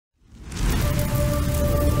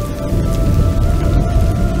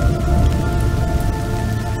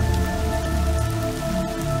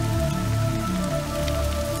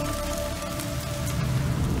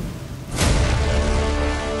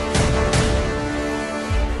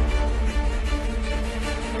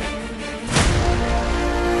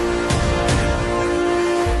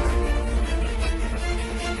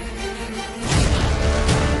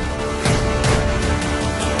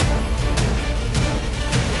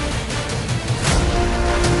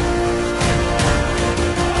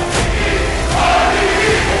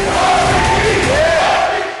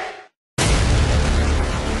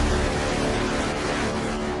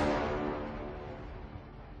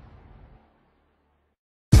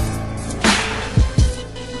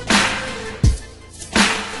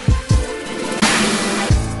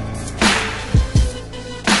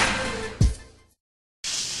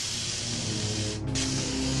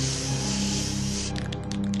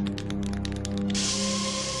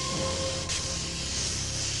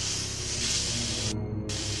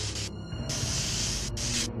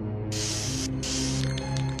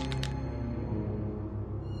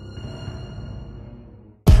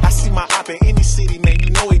my op in any city, man, you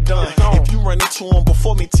know he done. If you run into him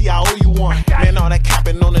before me, T, I owe you one. Man, all that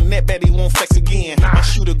capping on the net, bet he won't flex again. My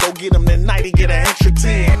shooter go get him tonight, he get an extra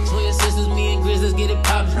 10. Twin sisters, me and Grizz, let's get it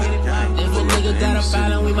poppin'. If a nigga got a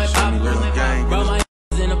problem, we might pop it. Bro, my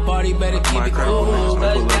in the party, better keep it cool.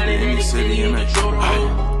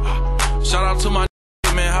 Shout out to my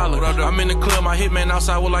Hitman Holla. I'm in the club, my hitman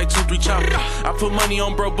outside with like 2-3 choppers. I put money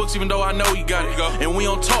on bro books even though I know he got it. And we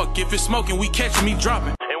don't talk, if it's smoking, we catchin' me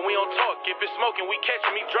dropping. And we don't talk, if it's smoking, we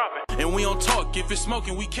catchin' me dropping. And we don't talk, if it's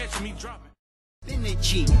smoking, we catchin' me dropping.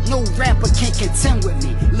 Energy, no rapper can contend with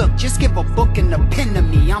me. Look, just give a book and a pen to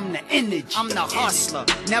me. I'm the energy, I'm the hustler.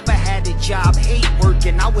 Never had a job, hate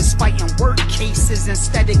working. I was fighting work cases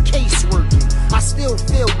instead of case working. I still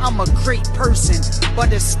feel I'm a great person,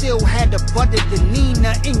 but I still had to butter the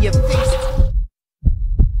Nina in your face.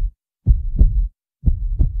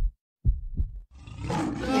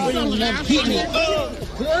 Hit me.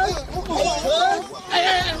 Hey, hold on.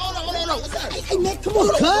 Hey, man, come on,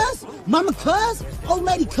 cuz. Mama, cuz. Old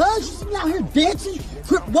lady, cuz. You see me out here dancing,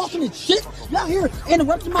 crip walking and shit. You out here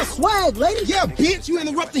interrupting my swag, lady. Yeah, bitch, you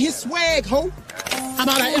interrupted his swag, ho. How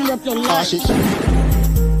about I interrupt your life?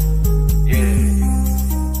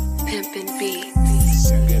 Pimpin' beats.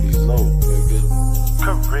 Spaghetti low, nigga.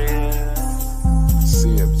 Career.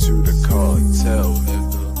 CM2 the cartel, nigga.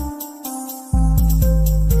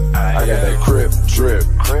 I got that crip drip.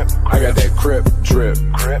 I got that crip drip.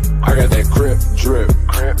 I got that crip drip.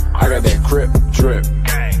 I got that crip drip.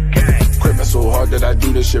 Crippin' so hard that I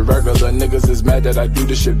do this shit regular. Niggas is mad that I do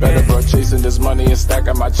this shit better, bro. Chasing this money and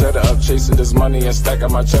stacking my cheddar up. Chasing this money and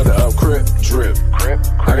stacking my cheddar up. Crip drip. I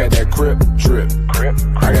got that crip drip.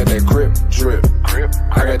 I got that crip drip.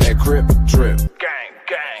 I got that crip drip.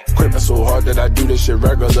 Crippin' so hard that I do this shit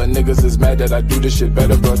regular. Niggas is mad that I do this shit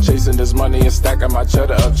better, bro. Chasing this money and stacking my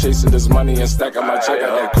cheddar up. Chasing this money and stacking my cheddar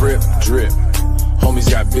up. That crip drip. Homies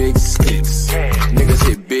got big sticks. Niggas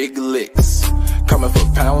hit big licks. Coming for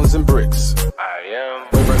pounds and bricks.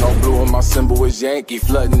 Wearing on blue and my symbol is Yankee.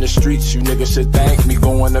 Flooding the streets, you niggas should thank me.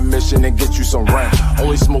 Go on a mission and get you some rank.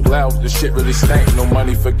 Only smoke loud, the shit really stank. No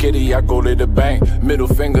money for kitty, I go to the bank. Middle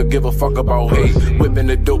finger, give a fuck about hate. Whipping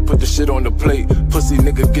the dope, put the shit on the plate. Pussy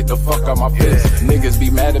nigga, get the fuck out my face. Niggas be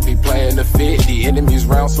mad at me playing the fit. The enemies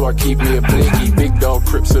round, so I keep me a blicky. Big dog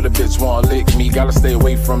crip, so the bitch won't lick me. Gotta stay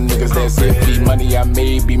away from niggas that's iffy. Money I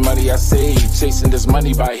made, be money I saved. Chasing this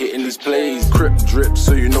money by hitting these plays. Crip drip,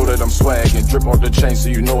 so you know that I'm swagging. Drip off the chain, so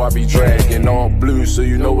you know I be dragging. All blue, so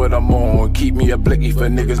you know what I'm on. Keep me a blicky for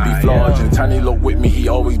niggas be flogging. Tiny low with me, he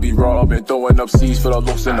always be robbing. Throwing up seeds for the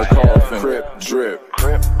looks in the coffin. Crip drip,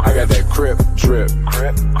 I got that crip drip.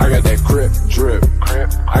 I got that crip drip.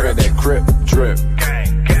 I got that crip drip.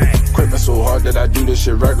 Crippin' so hard that I do this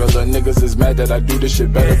shit regular. Niggas is mad that I do this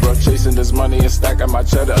shit better, bro. Chasing this money and stacking my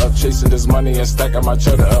cheddar up. Chasing this money and stacking my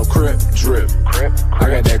cheddar up. Crip drip. I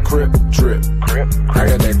got that crip drip. I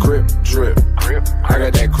got that crip drip. I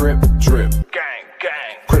got that crip drip.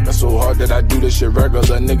 Crippin' so hard that I do this shit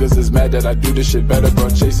regular. Niggas is mad that I do this shit better, bro.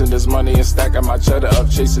 Chasing this money and stacking my cheddar up.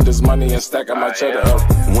 Chasing this money and stacking my cheddar up.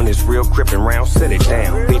 When it's real crippin' round, sit it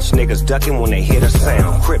down. Bitch niggas ducking when they hear the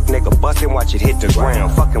sound. Crip nigga bustin', watch it hit the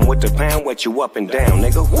ground. Fucking with the pound, wet you up and down,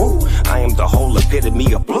 nigga. Woo! I am the whole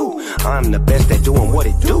epitome of blue. I'm the best at doing what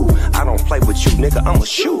it do. I don't play with you, nigga. I'ma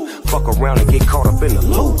shoot. Fuck around and get caught up in the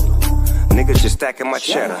loop. Niggas just stacking my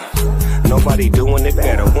cheddar. Nobody doing it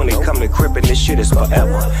better. When it come to crippin', this shit is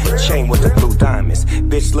forever. Chain with the blue diamonds.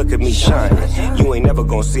 Bitch, look at me shining. You ain't never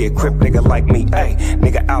gonna see a crip nigga like me, ayy.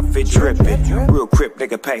 Nigga outfit drippin'. Real crip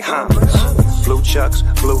nigga pay homage. Blue chucks,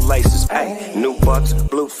 blue laces, ayy. New bucks,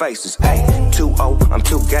 blue faces, ayy. 2-0, I'm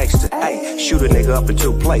too gangsta, ayy. Shoot a nigga up in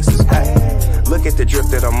 2 places, ayy. Look at the drip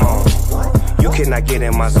that I'm on. You cannot get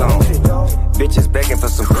in my zone. Bitches begging for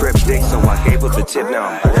some crip dick, so I gave her the tip,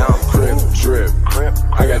 now I'm gone. Crip drip.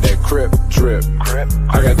 I got that crip drip. I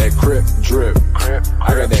got that crip drip.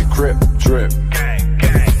 I got that crip drip.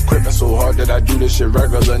 Crippin' so hard that I do this shit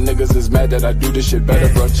regular. Niggas is mad that I do this shit better,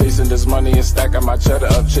 bro. Chasing this money and stacking my cheddar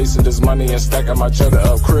up. Chasing this money and stacking my cheddar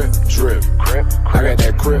up. Crip drip. I got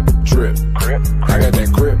that crip drip. I got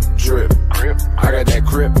that crip drip. I got that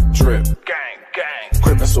crip drip.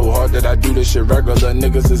 Crippin' so hard that I do this shit regular.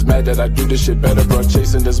 Niggas is mad that I do this shit better, bro.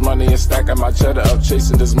 Chasing this money and stacking my cheddar up.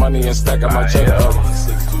 Chasing this money and stacking my cheddar up.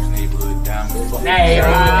 Hey,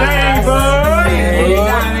 gang, boy.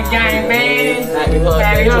 Down the gang, baby.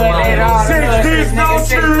 There's no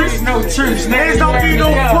truth. No truth. There's don't be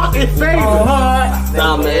no fucking favor.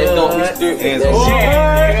 Nah, man, it's gonna be stupid. Shit,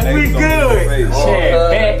 we good. Shit,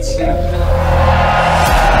 bitch.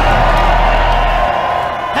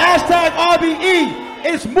 Hashtag RBE.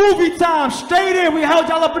 It's movie time. Straight in. We held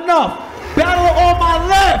y'all up enough. Battle on my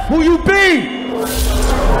left. Who you be?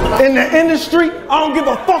 In the industry, I don't give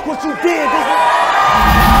a fuck what you did.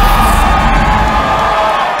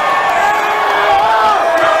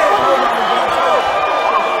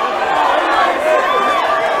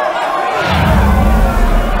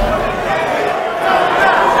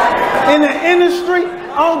 In the industry,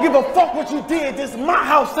 I don't give a fuck what you did. This is my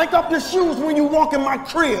house. Take off your shoes when you walk in my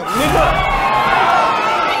crib, nigga.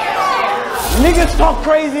 Niggas talk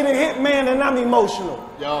crazy to Hitman and I'm emotional.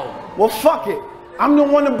 Yo. Well, fuck it. I'm the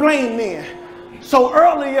one to blame then. So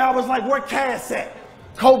earlier I was like, where Cass at?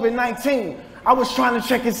 COVID-19. I was trying to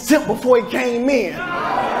check his tip before he came in.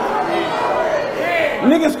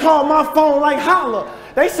 Niggas called my phone like Holla.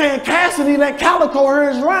 They saying Cassidy let Calico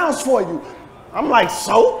hear his rounds for you. I'm like,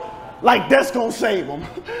 so? Like that's gonna save him.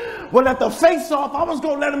 But at the face-off, I was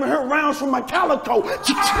gonna let him hear rounds from my Calico.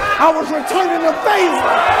 I was returning the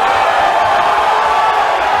favor.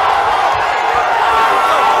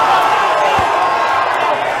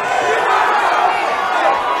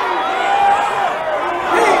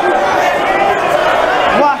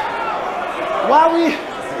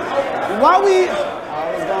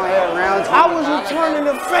 I was returning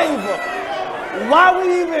the favor.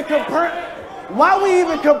 Why we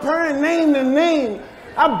even comparing name to name?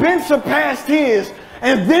 I've been surpassed his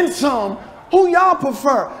and then some. Who y'all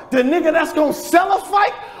prefer? The nigga that's gonna sell a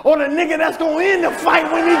fight or the nigga that's gonna end the fight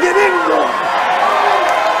when he get in one?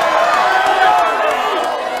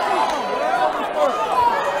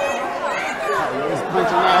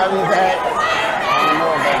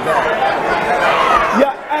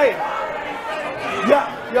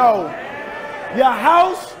 Your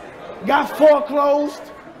house got foreclosed,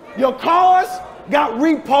 your cars got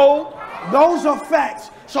repoed. Those are facts.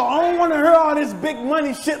 So I don't want to hear all this big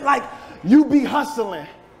money shit like you be hustling.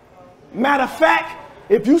 Matter of fact,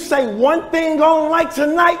 if you say one thing on like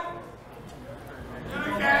tonight,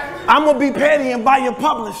 I'm gonna be petty and buy your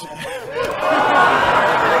publishing.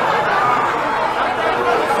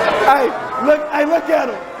 Look at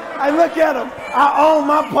him. Look at him. I own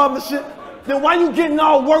my publishing. Then why you getting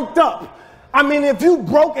all worked up? I mean, if you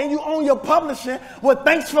broke and you own your publishing, well,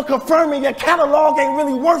 thanks for confirming your catalog ain't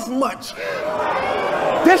really worth much.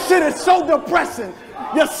 This shit is so depressing.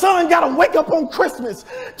 Your son gotta wake up on Christmas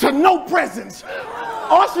to no presents.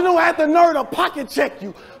 Arsenal had the nerve to pocket check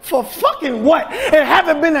you for fucking what? It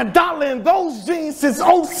haven't been $1 in those jeans since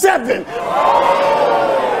 07.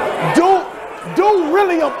 Dude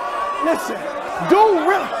really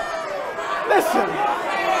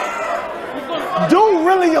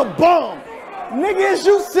a bum. Nigga, is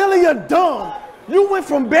you silly or dumb? You went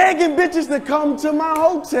from begging bitches to come to my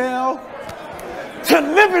hotel to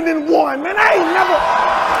living in one. Man, I ain't never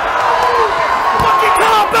fucking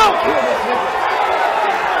called out here.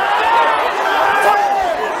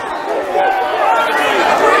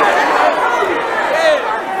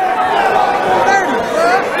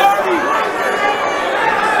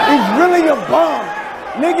 He's really a bum.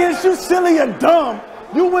 Nigga, is you silly or dumb?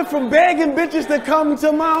 You went from begging bitches to come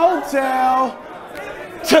to my hotel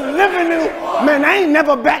to living in. Man, I ain't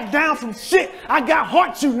never backed down from shit. I got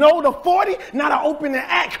heart, you know, the 40. Now I open the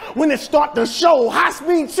act when it start the show. High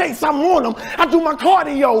speed chase, I'm on them. I do my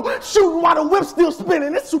cardio, shooting while the whip's still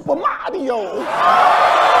spinning. It's Super Mario.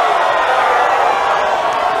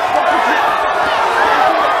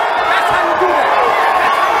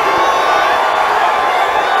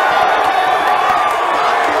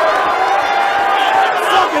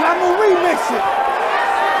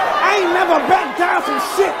 I ain't never backed down from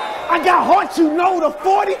shit. I got heart, you know, the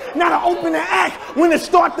 40. Now to open the act when it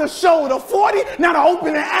start the show. The 40. Now to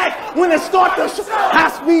open the act when it start the show. High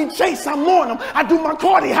speed chase, I'm on them. I do my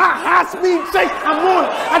cardio. High speed chase, I'm on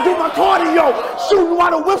them. I do my cardio. Shooting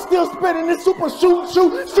while the whip's still spinning. It's super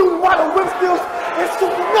shooting while the whip's still. It's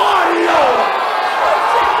Super Mario.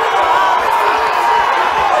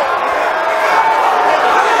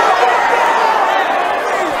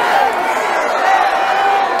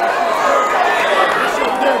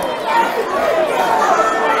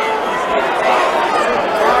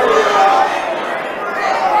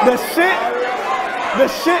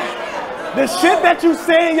 The shit that you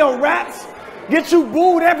say in your raps get you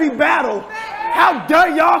booed every battle. How dare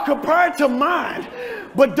y'all compare it to mine?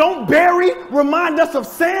 But don't Barry remind us of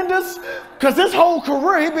Sanders? Cause his whole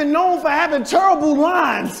career he been known for having terrible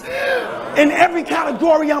lines. In every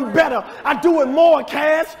category I'm better. I do it more,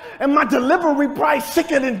 Cass. And my delivery price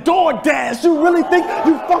sicker than DoorDash. You really think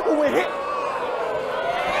you fucking with hit?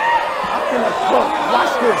 I'm gonna cook.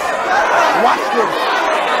 Watch this. Watch this.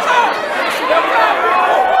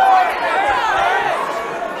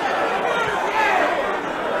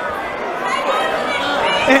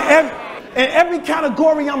 In every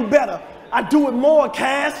category, I'm better. I do it more,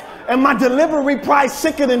 Cass. And my delivery price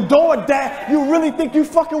sicker than DoorDash. You really think you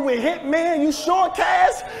fucking with Hitman? You sure,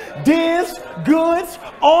 Cass? Diz, goods,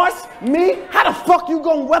 arse, me? How the fuck you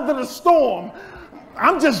gonna weather the storm?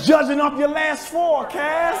 I'm just judging off your last four,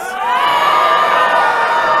 Cass.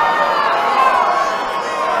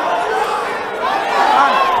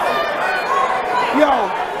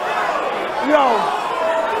 Yo.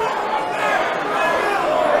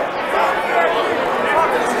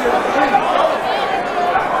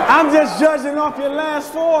 I'm just judging off your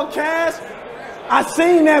last four, Cass. I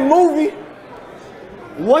seen that movie.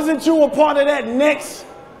 Wasn't you a part of that next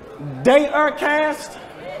day cast?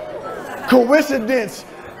 Coincidence.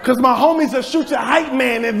 Cause my homies will shoot your hype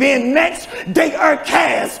man and then next day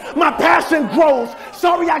cast. My passion grows.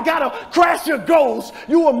 Sorry I gotta crash your goals.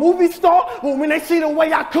 You a movie star? Well, when they see the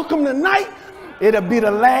way I cook them tonight, it'll be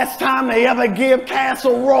the last time they ever give Cass a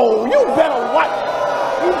role. You better watch.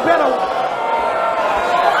 You better.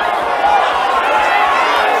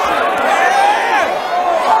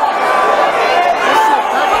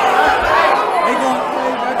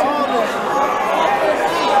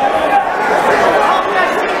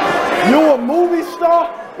 You a movie star?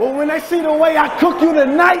 Well, when they see the way I cook you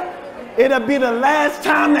tonight, it'll be the last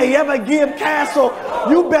time they ever give Cass. So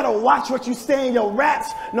you better watch what you say in your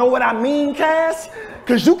raps. Know what I mean, Cass?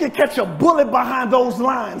 Cause you can catch a bullet behind those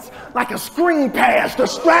lines like a screen pass. The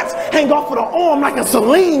straps hang off of the arm like a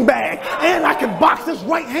saline bag. And I can box this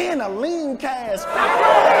right hand a lean Cass.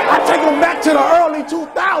 I take them back to the early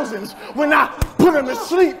 2000s when I put them to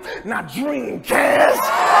sleep, not dream Cass.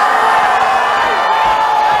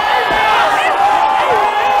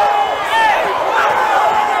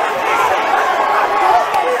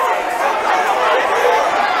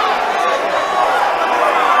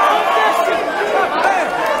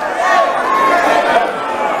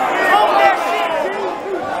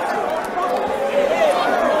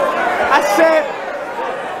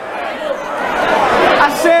 I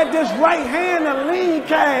said this right hand a lean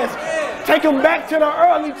Cass. Take him back to the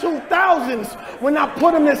early 2000s when I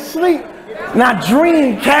put him to sleep. Not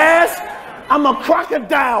dream Cass. I'm a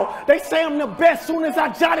crocodile. They say I'm the best soon as I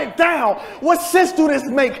jot it down. What sense do this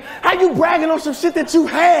make? How you bragging on some shit that you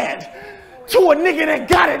had? To a nigga that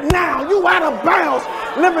got it now. You out of bounds.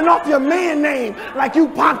 Living off your man name like you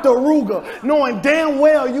popped a Ruger. Knowing damn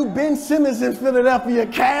well you Ben Simmons in Philadelphia,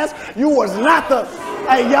 Cass. You was not the...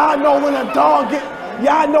 Hey, y'all know when a dog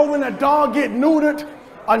get neutered?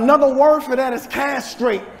 Another word for that is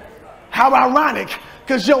castrate. How ironic.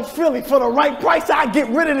 Cause yo, Philly, for the right price, I get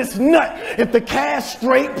rid of this nut. If the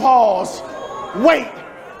castrate pause. Wait,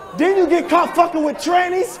 didn't you get caught fucking with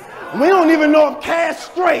trannies? We don't even know if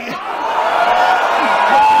castrate.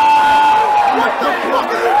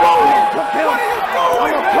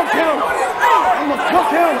 I'ma cook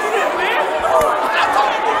him.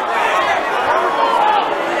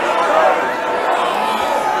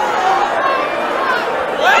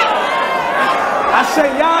 I say,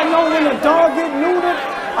 y'all know when a dog get neutered?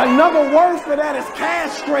 Another word for that is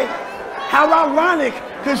castrate. How ironic,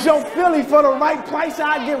 cause yo, Philly, for the right price,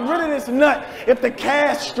 I get rid of this nut. If the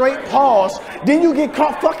castrate pause, then you get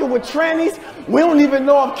caught fucking with trannies. We don't even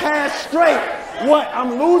know if castrate. What,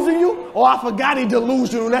 I'm losing you? Oh, I forgot he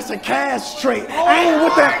delusional. That's a castrate. I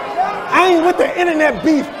ain't with the internet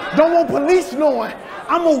beef. Don't want police knowing.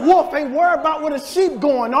 I'm a wolf, ain't worried about where the sheep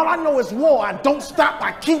going. All I know is war. I don't stop,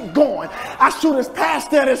 I keep going. I shoot his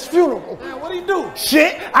pastor at his funeral. Man, what do you do?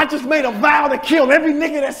 Shit, I just made a vow to kill every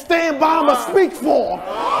nigga that stand by him or speak for him.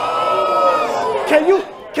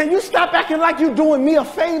 Can you stop acting like you doing me a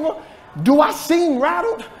favor? Do I seem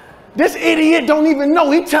rattled? This idiot don't even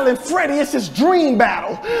know. He telling Freddie it's his dream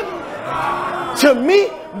battle. To me,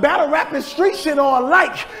 battle rap and street shit are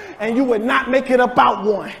alike, and you would not make it about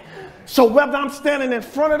one. So whether I'm standing in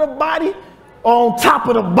front of the body or on top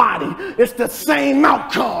of the body, it's the same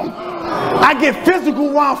outcome. I get physical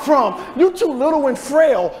where I'm from. You too little and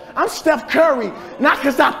frail. I'm Steph Curry, not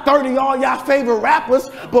because I 30 all y'all favorite rappers,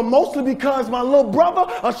 but mostly because my little brother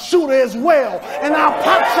a shooter as well. And I'll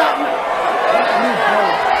pop shot. Let me go.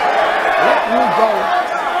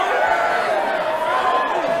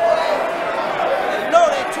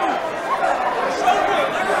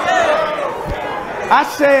 I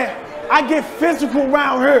said, I get physical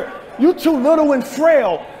around here. You too little and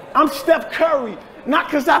frail. I'm Steph Curry. Not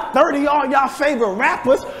because I 30 all y'all favorite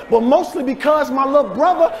rappers, but mostly because my little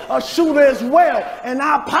brother a shooter as well. And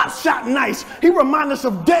I pop shot nice. He remind us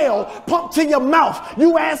of Dale. Pump to your mouth.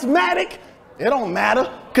 You asthmatic? It don't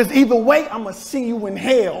matter. Because either way, I'ma see you in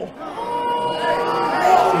hell.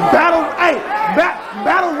 Battle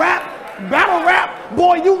rap. Battle rap,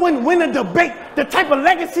 boy, you wouldn't win a debate. The type of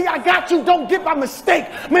legacy I got, you don't get by mistake.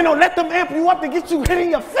 Man, don't let them amp you up to get you hit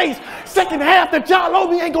in your face. Second half that y'all owe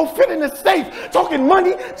me ain't gonna fit in the safe. Talking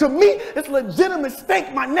money, to me, it's a legitimate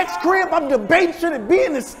stake. My next crib, I'm debating, should it be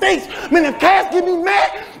in the States? Man, if Cass get me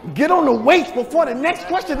mad, get on the weights before the next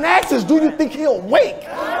question asks is, do you think he'll wake?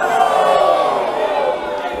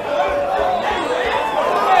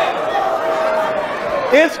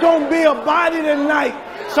 It's gonna be a body tonight.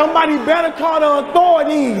 Somebody better call the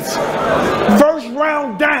authorities. First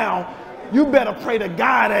round down, you better pray to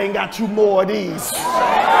God I ain't got you more of these. Let's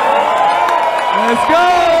go!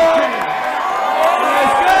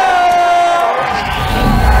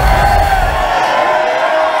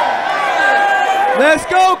 Let's go! Let's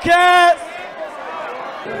go, Cass!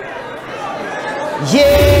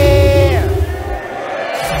 Yeah!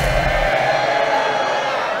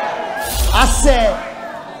 I said,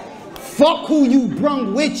 fuck who you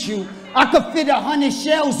brung with you. I could fit 100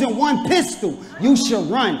 shells in one pistol. You should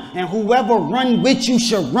run, and whoever run with you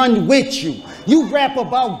should run with you. You rap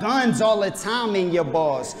about guns all the time in your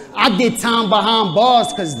bars. I get time behind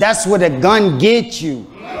bars cause that's where the gun gets you.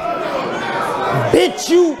 Bitch,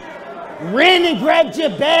 you ran and grabbed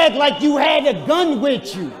your bag like you had a gun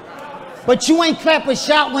with you. But you ain't clap a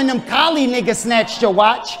shot when them collie niggas snatched your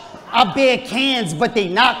watch. I bear cans, but they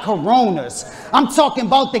not Coronas. I'm talking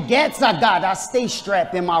about the gats I got. I stay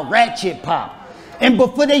strapped in my ratchet pop. And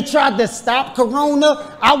before they tried to stop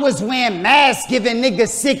Corona, I was wearing masks, giving niggas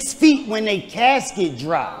 6 feet when they casket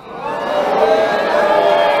dropped.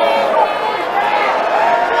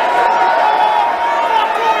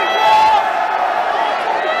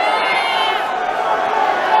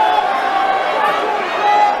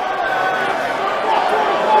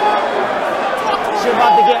 Shit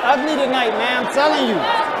about to get ugly tonight, man, I'm telling you.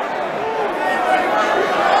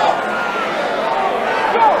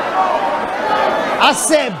 I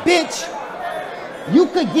said, bitch, you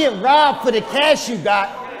could get robbed for the cash you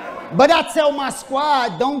got, but I tell my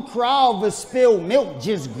squad, don't cry over spilled milk,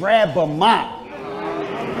 just grab a mop.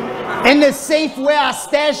 And the safe where I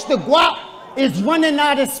stash the guap is running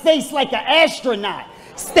out of space like an astronaut.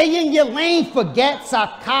 Stay in your lane for gats I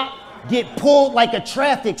cop, get pulled like a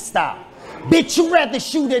traffic stop. Bitch, you rather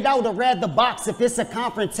shoot it out or rather box. If it's a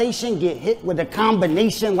confrontation, get hit with a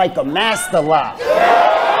combination like a master lock.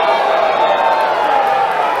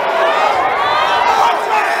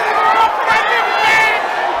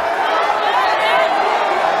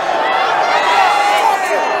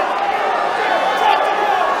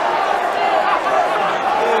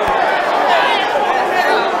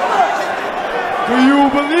 Do you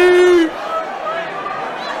believe?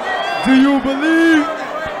 Do you believe?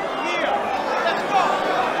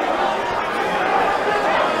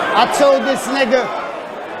 I told this nigga,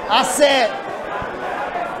 I said,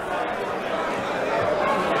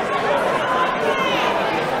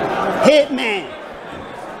 Hitman,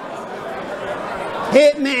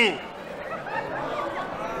 Hitman,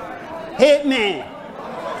 Hitman,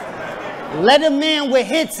 let a man with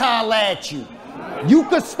hits holler at you. You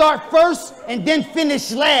could start first and then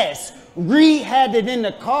finish last. Reed had it in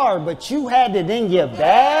the car, but you had it in your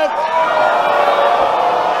bag.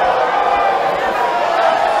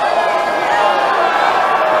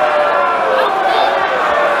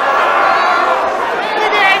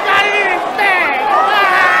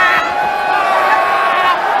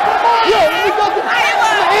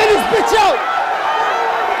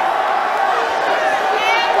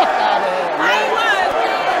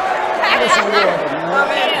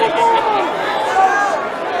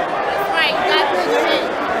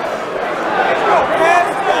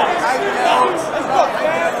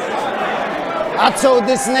 I told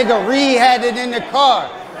this nigga Reed had it in the car,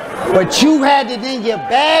 but you had it in your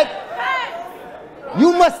bag.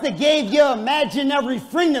 You must have gave your imaginary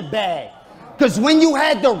friend a bag, cause when you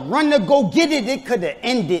had to run to go get it, it could have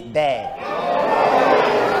ended bad.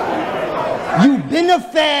 You been a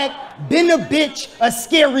fag, been a bitch, a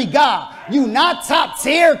scary guy. You not top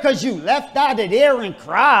tier cause you left out of there and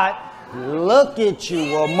cried. Look at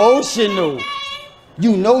you, emotional.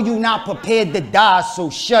 You know you not prepared to die, so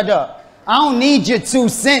shut up. I don't need your 2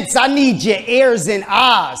 cents, I need your ears and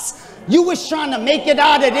eyes. You was trying to make it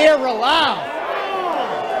out of there alive.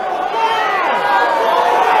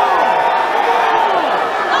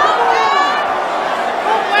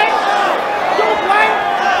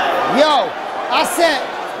 Yo, I said,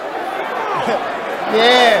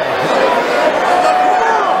 yeah.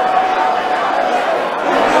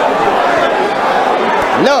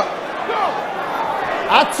 Look,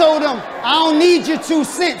 I told him, I don't need your 2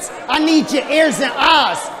 cents. I need your ears and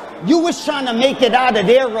eyes. You was trying to make it out of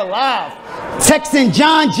there alive. Texting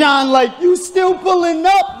John like, you still pulling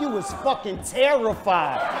up? You was fucking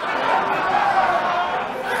terrified.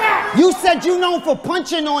 You said you known for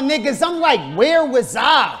punching on niggas. I'm like, where was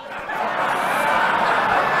I?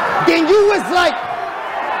 Then you was like,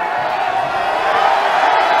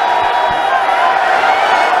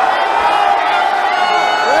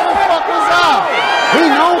 where the fuck was I? He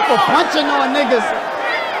known for punching on niggas.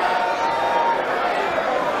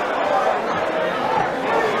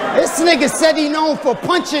 This nigga said he known for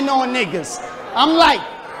punching on niggas. I'm like,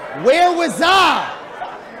 where was I?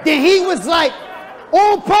 Then he was like,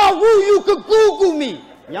 on Paru, you could Google me.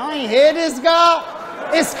 Y'all ain't hear this guy?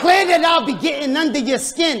 It's clear that I'll be getting under your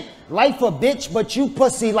skin. Life a bitch, but you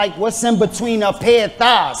pussy like what's in between a pair of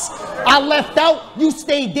thighs. I left out, you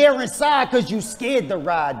stayed there inside cause you scared to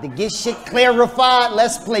ride. To get shit clarified,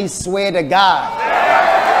 let's play swear to God.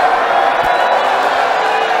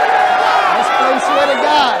 Let's play swear to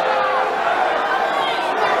God.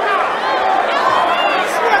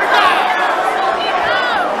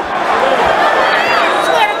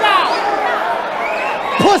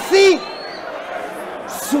 Pussy,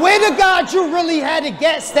 swear to God you really had a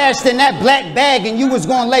gat stashed in that black bag and you was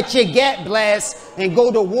gonna let your gat blast and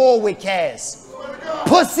go to war with Cass.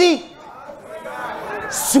 Pussy,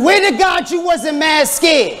 swear to God you wasn't mad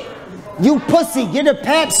scared. You pussy, get a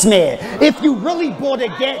pap smear. If you really bought a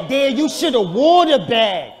gat there, you should have wore the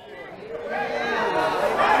bag.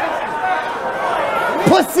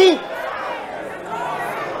 Pussy,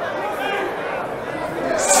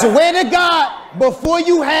 swear to God, before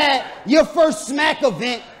you had your first smack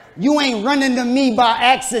event, you ain't running to me by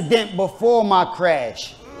accident before my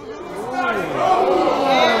crash.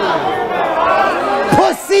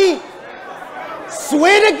 Pussy,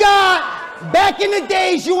 swear to God, back in the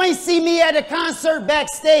days you ain't see me at a concert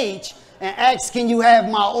backstage and ask, can you have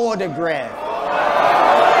my autograph?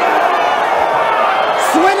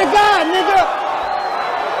 Swear to God, nigga.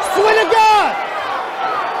 Swear to God.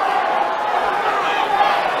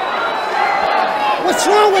 What's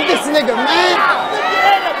wrong with this nigga, man?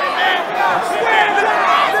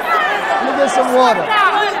 Let me get some water.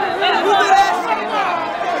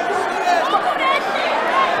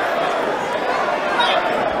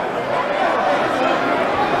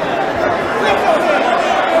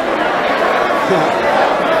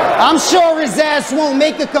 I'm sure his ass won't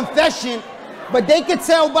make a confession, but they could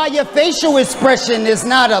tell by your facial expression it's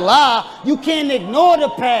not a lie. You can't ignore the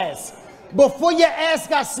past. Before your ass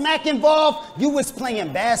got smack involved, you was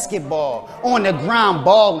playing basketball on the ground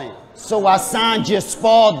balling. So I signed you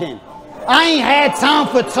Spalding. I ain't had time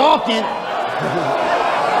for talking.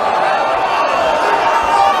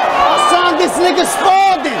 I signed this nigga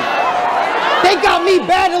Spalding. They got me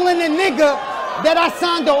battling a nigga that I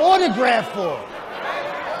signed the autograph for.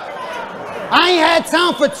 I ain't had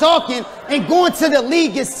time for talking, and going to the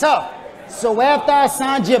league is tough. So after I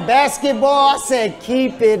signed your basketball, I said,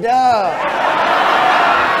 keep it up.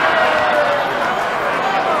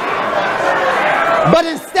 But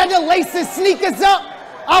instead of lacing sneakers up,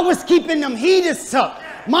 I was keeping them heaters tucked.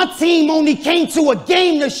 My team only came to a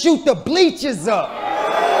game to shoot the bleachers up.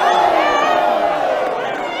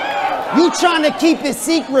 You trying to keep it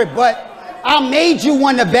secret, but I made you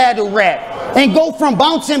want to battle rap. And go from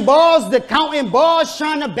bouncing balls to counting balls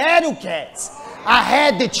trying to battle cats. I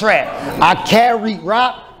had the trap. I carried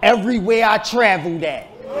rock everywhere I traveled at.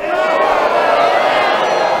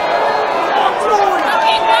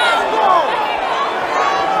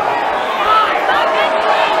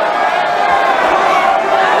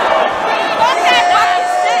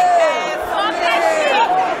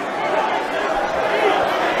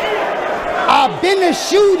 I've been a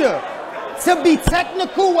shooter. To be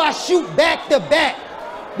technical, I shoot back to back.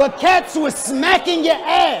 But cats was smacking your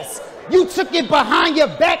ass. You took it behind your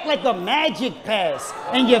back like a magic pass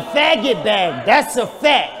and your faggot bag, that's a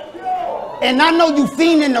fact. And I know you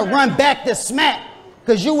fiending to run back to smack,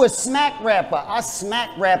 cause you a smack rapper. I smack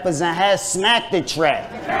rappers and had smack the trap.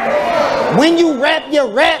 When you rap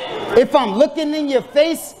your rap, if I'm looking in your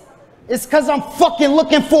face, it's cause I'm fucking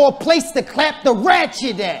looking for a place to clap the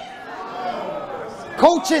ratchet at.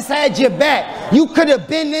 Coaches had your back. You could have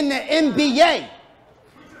been in the NBA.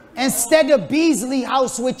 Instead of Beasley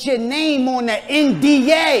House with your name on the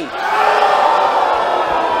NDA.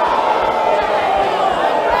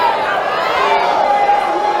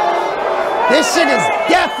 This shit is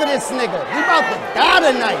death for this nigga. He about to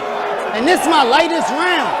die tonight. And this my lightest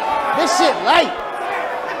round. This shit light.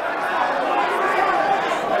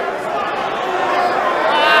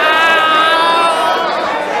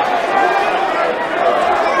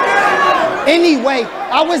 Anyway,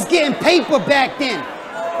 I was getting paper back then.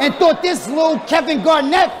 and thought this little Kevin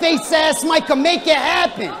Garnett face ass might could make it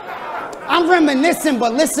happen. I'm reminiscing,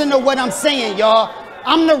 but listen to what I'm saying, y'all.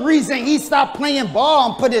 I'm the reason he stopped playing ball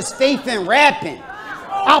and put his faith in rapping.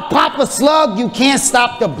 I'll pop a slug, you can't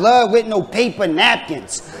stop the blood with no paper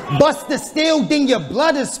napkins. Bust the steel, then your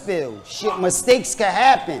blood is spilled. Shit, mistakes can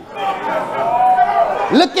happen.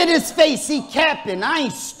 Look at his face, he capping. I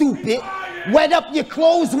ain't stupid. Wet up your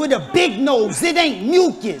clothes with a big nose, it ain't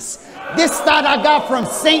mucus. This thought I got from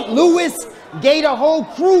St. Louis, gave the whole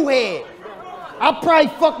crew head. I probably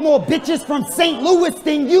fuck more bitches from St. Louis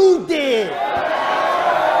than you did.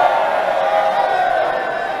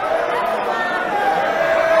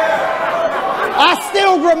 I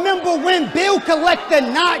still remember when Bill Collector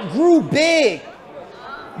not grew big.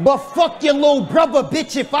 But fuck your little brother,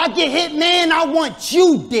 bitch. If I get hit, man, I want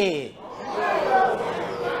you dead.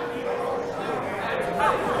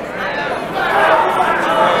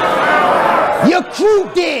 Your crew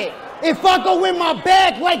dead. If I go in my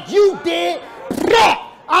bag like you did,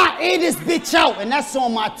 I air this bitch out, and that's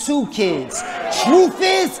on my 2 kids. Truth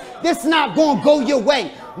is, this not gonna go your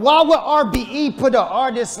way. Why would RBE put an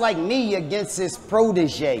artist like me against his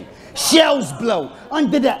protege? Shells blow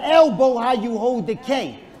under the elbow, how you hold the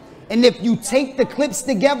K. And if you take the clips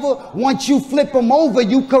together, once you flip them over,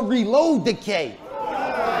 you could reload the K.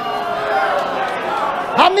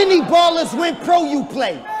 How many ballers went pro you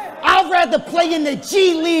play? I'd rather play in the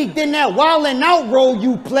G League than that wildin' out role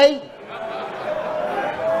you play.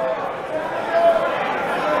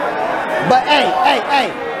 But hey.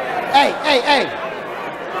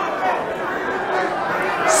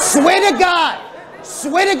 Swear to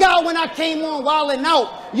God, when I came on Wildin' Out,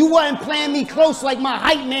 you wasn't playing me close like my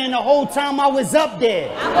hype man the whole time I was up there.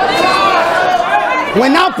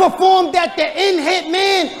 When I performed at the end,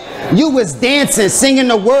 Hitman, you was dancing, singing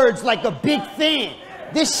the words like a big fan.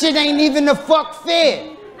 This shit ain't even the fuck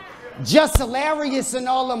fair. Just Hilarious and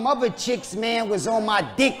all them other chicks, man, was on my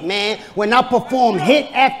dick, man, when I performed hit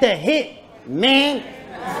after hit, man.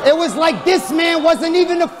 It was like this man wasn't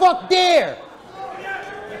even the fuck there.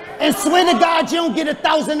 And swear to God, you don't get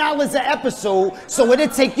 $1,000 an episode, so it'll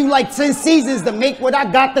take you like 10 seasons to make what I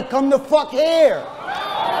got to come to fuck here.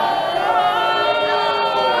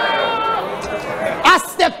 I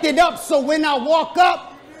stepped it up, so when I walk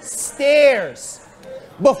up, stairs.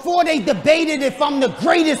 Before they debated if I'm the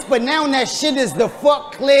greatest, but now that shit is the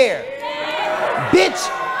fuck clear. Bitch,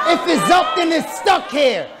 if it's up, then it's stuck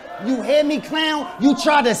here. You hear me, clown? You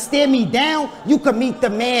try to stare me down, you can meet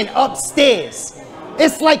the man upstairs.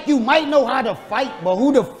 It's like you might know how to fight, but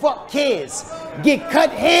who the fuck cares? Get cut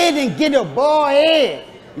head and get a bald head.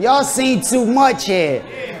 Y'all seen too much here.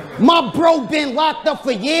 My bro been locked up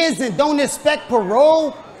for years and don't expect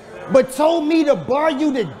parole, but told me to bar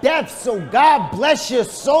you to death, so God bless your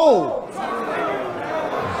soul.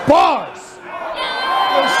 Bars.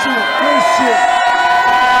 Good shit, good shit.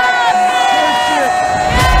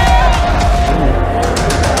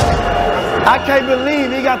 I can't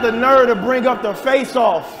believe he got the nerve to bring up the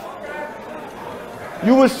face-off.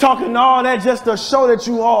 You was talking all that just to show that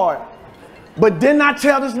you hard. But didn't I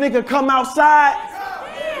tell this nigga come outside?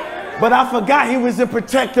 But I forgot he was in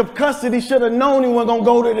protective custody. Should have known he wasn't gonna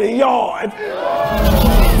go to the yard.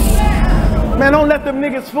 Man, don't let them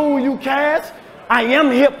niggas fool you, Cass. I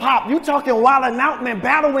am hip hop. You talking Wildin' Out, man.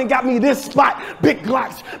 Battle ain't got me this spot. Big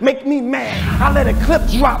Glocks make me mad. I let a clip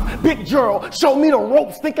drop. Big girl show me the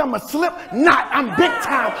ropes. Think I'm a slip? Not. I'm big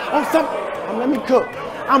time on some. Let me cook.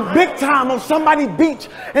 I'm big time on somebody beach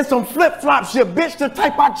and some flip flops. Your bitch the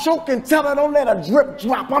type I choke and tell her don't let her drip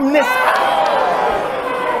drop. I'm this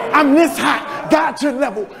hot. I'm this hot. God your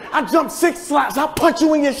level. I jump 6 slots. I punch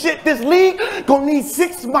you in your shit. This league gon' need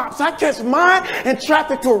 6 mops. I catch mine and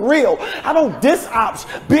traffic for real. I don't diss ops,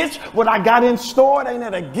 bitch. What I got in store, it ain't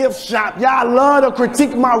at a gift shop. Y'all love to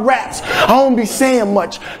critique my raps. I don't be saying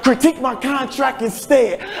much. Critique my contract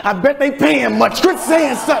instead. I bet they paying much. Quit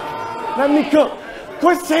saying such. Let me cook.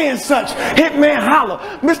 Quit saying such. Hitman Holla.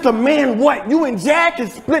 Mr. Man what? You and Jack can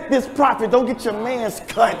split this profit. Don't get your man's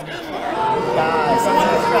cut.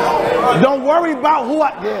 Don't worry about who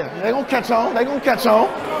I... Yeah, they gonna catch on. They gonna catch on.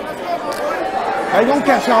 They gonna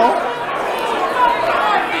catch on.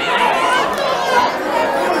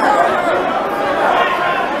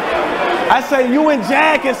 I say you and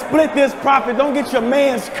Jack can split this profit. Don't get your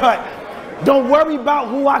man's cut. Don't worry about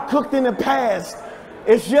who I cooked in the past.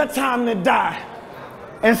 It's your time to die.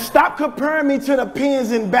 And stop comparing me to the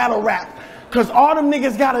pins in battle rap, cause all them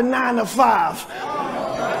niggas got a 9 to 5.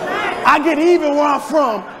 I get even where I'm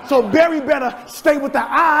from, so Barry better stay with the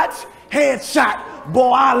odds. Headshot,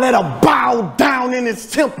 boy, I let her bow down in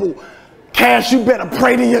his temple. Cash, you better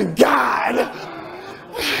pray to your God.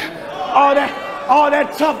 All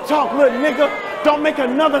that tough talk, little nigga. Don't make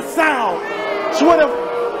another sound. Twitter.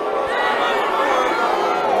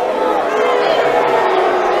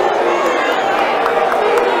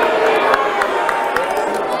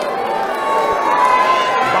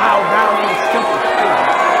 Bow down in the simple thing.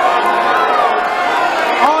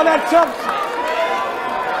 All that tough.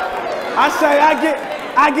 I say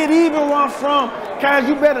I get even where I'm from. Cause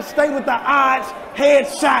you better stay with the odds.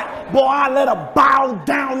 Headshot, boy, I let her bow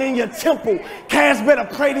down in your temple. Cass better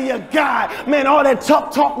pray to your God. Man, all that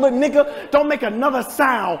tough talk, little nigga, don't make another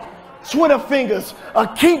sound. Twitter fingers, a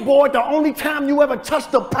keyboard, the only time you ever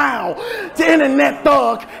touched a pound. The internet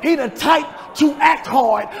thug, he the type to act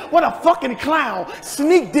hard. What a fucking clown.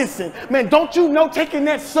 Sneak dissing. Man, don't you know taking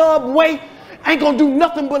that subway ain't gonna do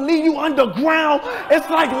nothing but leave you underground? It's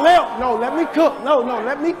like, no, let me cook. No,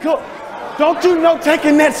 let me cook. Don't you know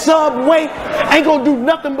taking that subway ain't gonna do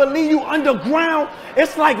nothing but leave you underground?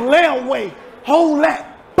 It's like layaway. Hold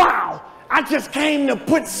that. Bow. I just came to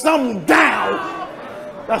put something down.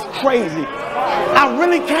 That's crazy. I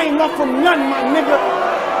really came up from nothing, my nigga.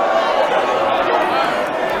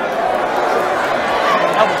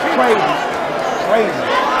 That was crazy. Crazy.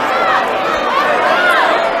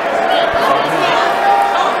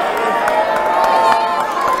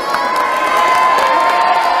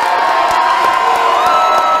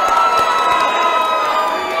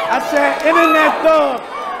 Internet thug,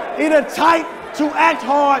 he the type to act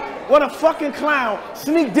hard. What a fucking clown.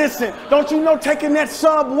 Sneak dissing. Don't you know taking that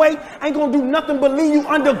subway ain't gonna do nothing but leave you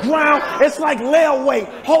underground? It's like layaway.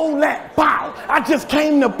 Hold that. Bow. I just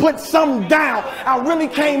came to put something down. I really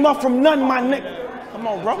came up from nothing, my nigga. Come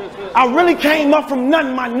on, bro. I really came up from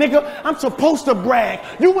nothing, my nigga. I'm supposed to brag.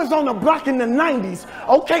 You was on the block in the 90s.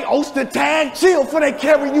 Okay, Oster tag. Chill before they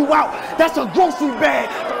carry you out. That's a grocery bag.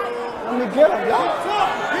 Let me get him, y'all.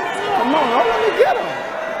 Come on, bro. Let me get him.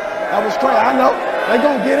 That was crazy. I know. They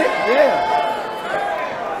gonna get it.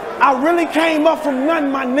 Yeah. I really came up from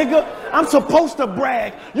nothing, my nigga. I'm supposed to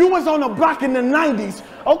brag. You was on the block in the 90s.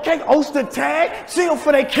 Okay, Oster tag. Chill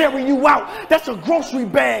before they carry you out. That's a grocery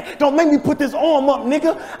bag. Don't make me put this arm up,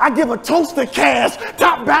 nigga. I give a toast to Cass.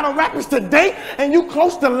 Top battle rappers today, and you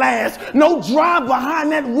close to last. No drive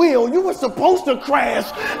behind that wheel. You were supposed to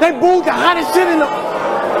crash. They booed the hottest shit in the...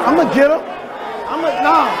 I'ma get her.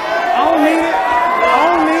 Nah. I don't need it. I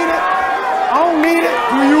don't need it. I don't need it.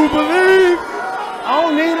 Do you believe? I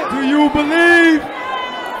don't need it. Do you believe?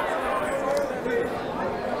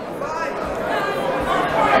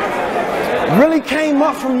 Really came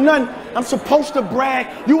up from nothing. I'm supposed to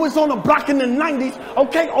brag. You was on the block in the 90s.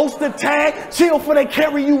 Okay, Oster tag. Chill before they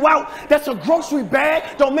carry you out. That's a grocery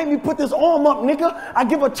bag. Don't make me put this arm up, nigga. I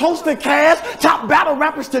give a toast to Cass. Top battle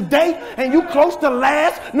rappers today, and you close to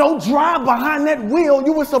last. No drive behind that wheel.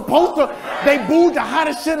 You were supposed to. They booed the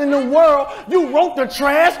hottest shit in the world. You wrote the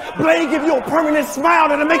trash. Blade give you a permanent smile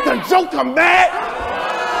that'll make the joker mad.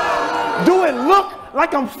 Do it look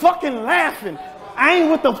like I'm fucking laughing? I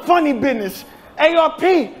ain't with the funny business. ARP,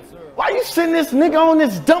 why you sending this nigga on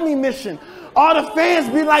this dummy mission? All the fans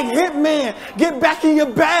be like, Hitman, get back in your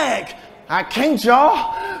bag. I can't,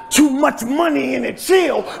 y'all. Too much money in it.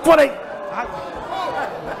 Chill.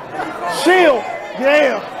 Chill.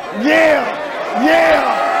 Yeah.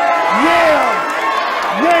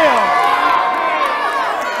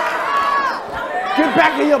 Get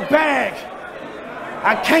back in your bag.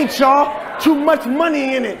 I can't, y'all. Too much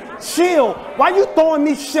money in it. Chill. Why you throwing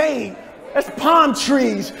me shade? That's palm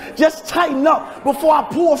trees. Just tighten up before I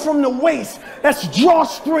pour from the waist. That's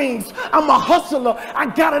drawstrings. I'm a hustler. I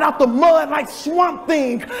got it out the mud like Swamp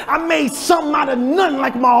Thing. I made something out of nothing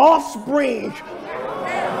like my offspring.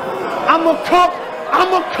 I'm a cook. I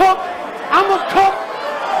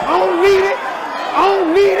don't need it. I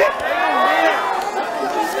don't need it.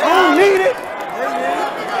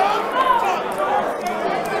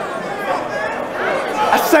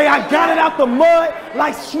 I say I got it out the mud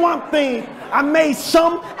like Swamp Thing. I made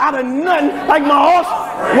something out of nothing like my horse.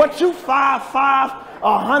 What you 5'5",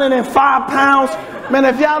 105 pounds? Man,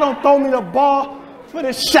 if y'all don't throw me the ball for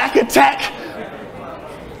this shack attack,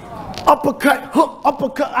 uppercut, hook,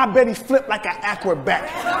 uppercut, I bet he flipped like an acrobat.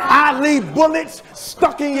 I leave bullets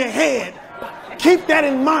stuck in your head. Keep that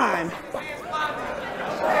in mind.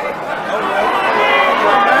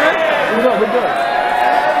 We're good.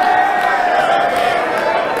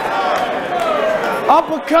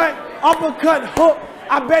 Uppercut, hook.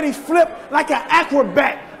 I bet he flipped like an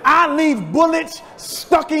acrobat. I leave bullets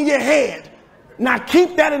stuck in your head. Now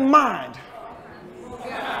keep that in mind.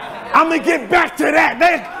 I'm gonna get back to that.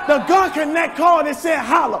 The gun connect call that said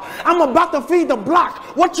holla. I'm about to feed the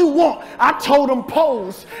block. What you want? I told him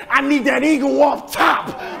pose. I need that eagle off top.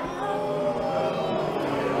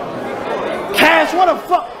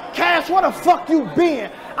 Cash, what the fuck you been?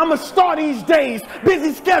 I'm a star these days.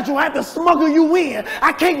 Busy schedule, had to smuggle you in.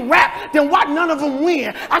 I can't rap, then why none of them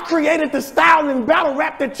win? I created the style and battle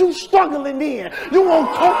rap that you struggling in. You won't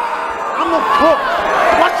cook, I'm a cook.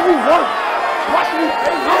 Watch me work. Watch me.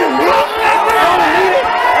 I don't need it. I don't need it.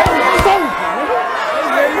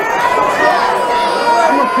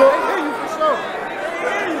 I'm a cook.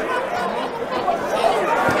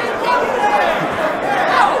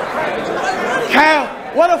 Cal,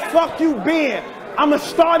 where the fuck you been? I'm a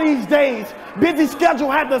star these days. Busy schedule,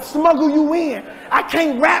 had to smuggle you in. I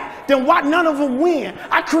can't rap, then why none of them win?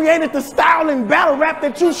 I created the style and battle rap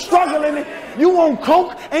that you struggling in. You on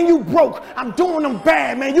coke and you broke. I'm doing them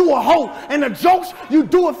bad, man. You a hoe. And the jokes, you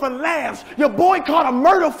do it for laughs. Your boy caught a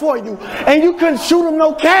murder for you, and you couldn't shoot him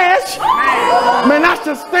no cash. Man, I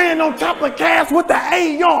should stand on top of cash with the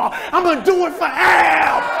AR. I'ma do it for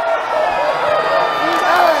Al.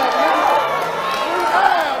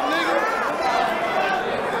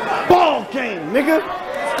 Ball game, nigga.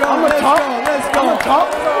 I'ma talk. I'ma talk.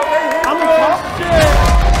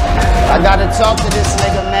 I gotta talk to this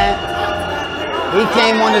nigga, man. He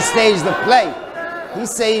came on the stage to play. He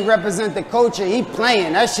say he represent the culture. He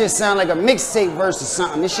playing. That shit sound like a mixtape verse or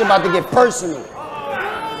something. This shit about to get personal.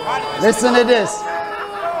 Listen to this.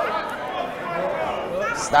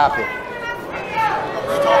 Stop it.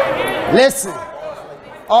 Listen.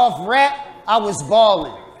 Off rap, I was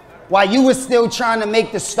balling. While you was still trying to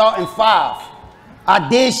make the starting five. I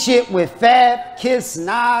did shit with Fab, Kiss,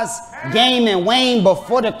 Nas, Game, and Wayne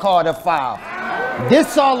before the Carter 5.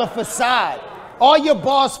 This all a facade. All your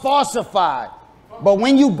bars falsified. But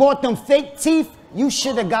when you bought them fake teeth, you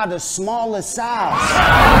should have got a smaller size.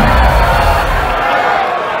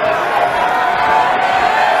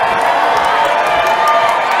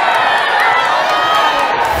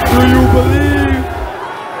 Do you believe?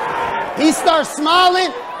 He starts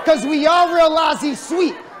smiling. Cause we all realize he's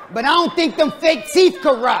sweet, but I don't think them fake teeth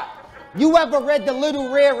could rot. You ever read the Little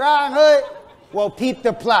Red Riding Hood? Well, peep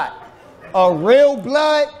the plot. A real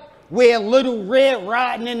blood, wear Little Red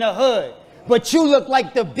riding in the hood. But you look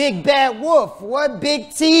like the big bad wolf. What big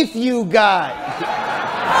teeth you got?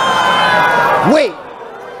 Wait,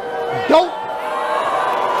 don't.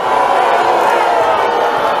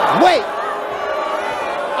 Wait,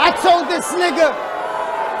 I told this nigga,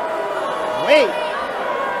 wait.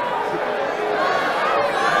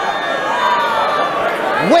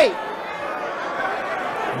 Wait,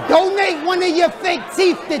 donate one of your fake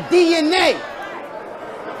teeth to DNA.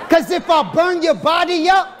 Cause if I burn your body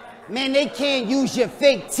up, man, they can't use your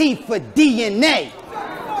fake teeth for DNA.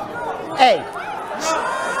 Hey,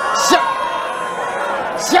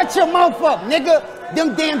 shut your mouth up, nigga.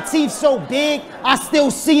 Them damn teeth so big, I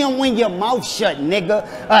still see them when your mouth shut, nigga.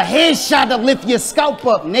 A headshot to lift your scalp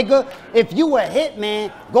up, nigga. If you a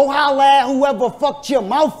hitman, go holla at whoever fucked your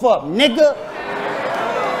mouth up, nigga.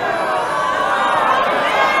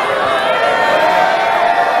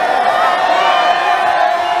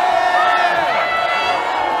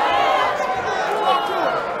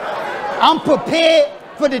 I'm prepared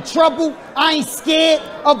for the trouble. I ain't scared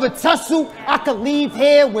of a tussle. I could leave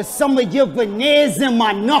here with some of your veneers in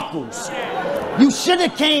my knuckles. You should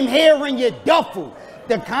have came here in your duffel.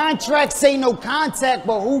 The contract say no contact,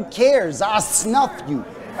 but who cares? I'll snuff you.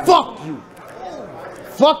 Fuck you.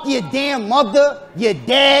 Fuck your damn mother, your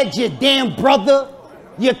dad, your damn brother,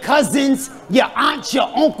 your cousins, your aunts, your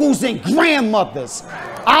uncles, and grandmothers.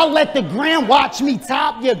 I'll let the gram watch me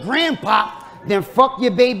top your grandpa. Then fuck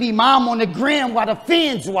your baby mom on the gram while the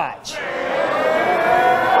fans watch. Talk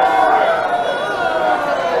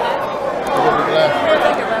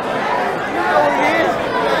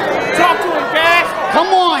to him, Cash. Come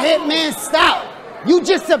on, Hitman, stop. You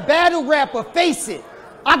just a battle rapper, face it.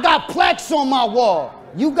 I got plaques on my wall.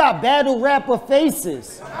 You got battle rapper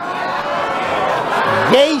faces.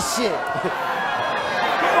 Gay shit.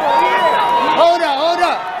 Hold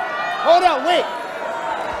up, wait.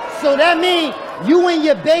 So that means you and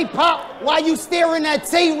your bae pop while you staring at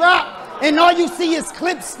Tay-Rock and all you see is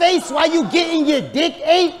Clip's face while you getting your dick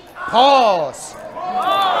ate? Pause.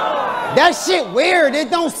 That shit weird.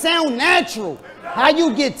 It don't sound natural. How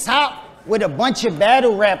you get top with a bunch of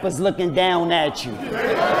battle rappers looking down at you?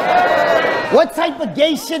 What type of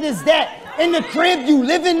gay shit is that? In the crib you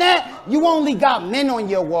living at, you only got men on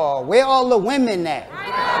your wall. Where all the women at?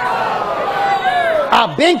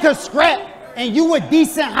 I been a scrap. And you a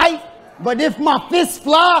decent height, but if my fists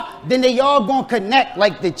fly, then they all gonna connect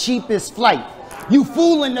like the cheapest flight. You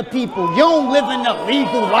fooling the people, you don't live in a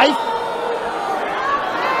legal life.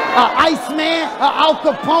 A Iceman, a Al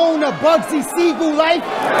Capone, a Bugsy Siegel life,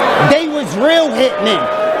 they was real hitmen.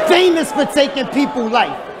 Famous for taking people's life.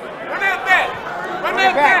 Run that back. Run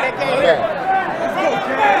that back. Run it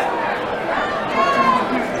back.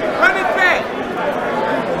 Run it back.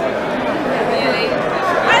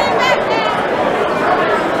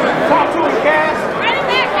 Talk to him, Cass. Run it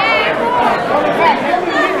back, man. Run it back.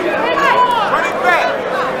 Run it back.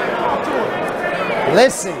 Talk to him.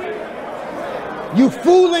 Listen, you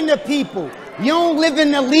fooling the people. You don't live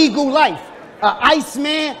in the legal life. A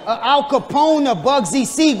Iceman, a Al Capone, a Bugsy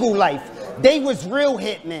Siegel life. They was real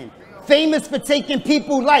hitmen. Famous for taking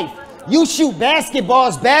people's life. You shoot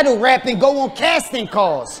basketballs, battle rap, and go on casting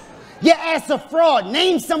calls. Your ass a fraud.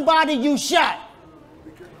 Name somebody you shot.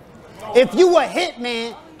 If you a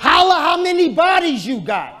hitman, holla how many bodies you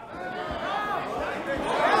got.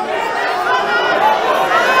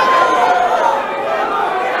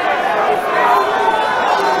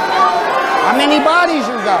 How many bodies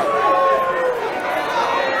you got?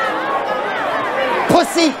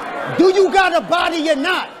 Pussy, do you got a body or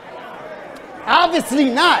not? Obviously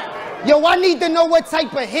not. Yo, I need to know what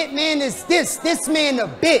type of hitman is this. This man a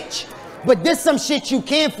bitch. But this some shit you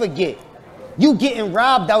can't forget. You getting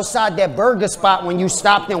robbed outside that burger spot when you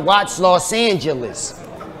stopped and watched Los Angeles.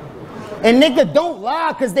 And nigga, don't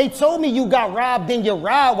lie, cause they told me you got robbed in your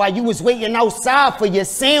ride while you was waiting outside for your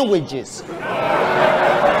sandwiches.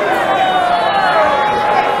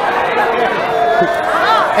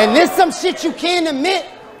 And there's some shit you can't admit,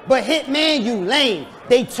 but hitman, you lame.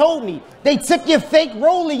 They told me they took your fake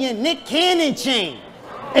rollie and Nick Cannon chain.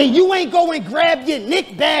 And you ain't go and grab your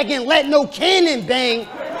Nick bag and let no cannon bang.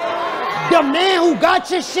 The man who got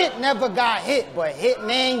your shit never got hit, but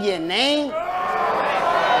hitman, your name?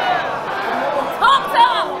 Talk to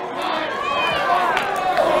him.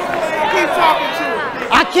 Keep talking to him.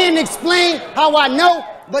 I can't explain how I know,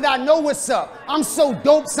 but I know what's up. I'm so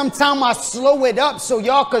dope, sometimes I slow it up so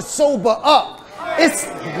y'all could sober up. It's,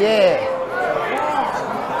 yeah.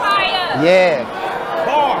 Yeah.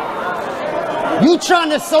 You trying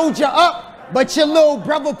to soldier up, but your little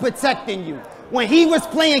brother protecting you. When he was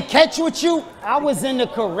playing catch with you, I was in the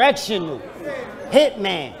correctional.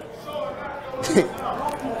 Hitman.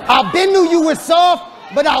 I been knew you was soft,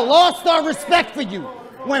 but I lost our respect for you.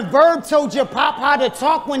 When Verb told your pop how to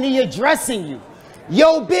talk when he addressing you.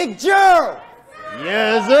 Yo, Big Gerald.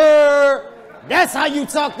 Yes, sir. That's how you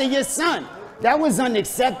talk to your son. That was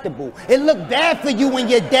unacceptable. It looked bad for you and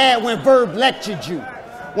your dad when Verb lectured you.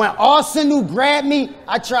 When Arsenal grabbed me,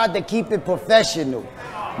 I tried to keep it professional.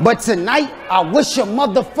 But tonight, I wish a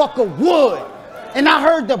motherfucker would. And I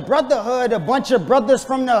heard the brotherhood, a bunch of brothers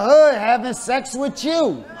from the hood having sex with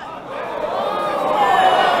you.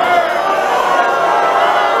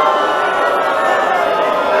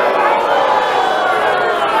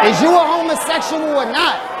 Is you a homosexual or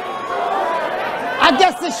not? I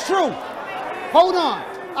guess it's true. Hold on.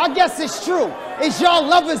 I guess it's true. Is y'all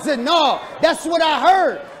lovers or not? That's what I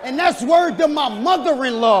heard. And that's word to my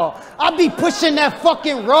mother-in-law. I be pushing that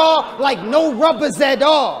fucking raw like no rubbers at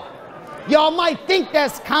all. Y'all might think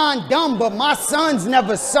that's condom, but my sons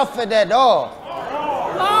never suffered at all.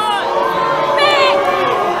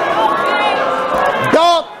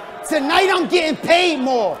 Dog, tonight I'm getting paid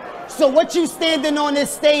more. So what you standing on this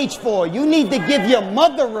stage for? You need to give your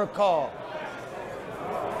mother a call.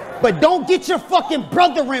 But don't get your fucking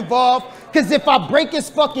brother involved, because if I break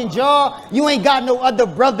his fucking jaw, you ain't got no other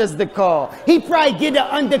brothers to call. He probably get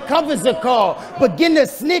an undercovers a call, but getting a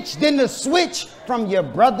snitch, then a switch from your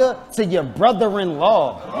brother to your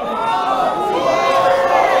brother-in-law.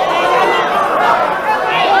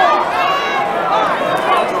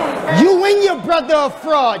 You and your brother are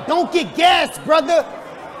fraud. Don't get gassed, brother.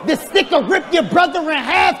 The stick will rip your brother in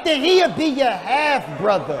half, then he'll be your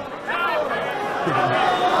half-brother.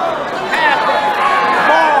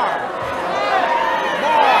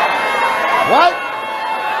 What?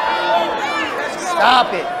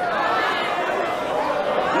 Stop it.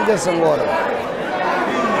 You get some water.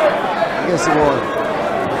 You get some water.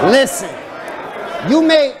 Listen, you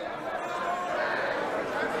made...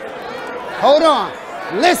 Hold on.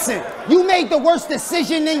 Listen, you made the worst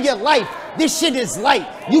decision in your life. This shit is light.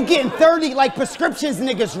 You getting 30 like prescriptions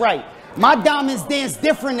niggas right. My diamonds dance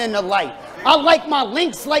different in the light. I like my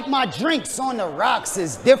links like my drinks on the rocks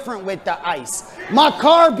is different with the ice. My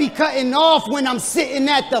car be cutting off when I'm sitting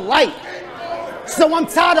at the light. So I'm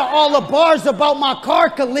tired of all the bars about my car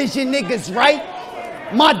collision niggas, right?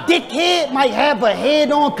 My dickhead might have a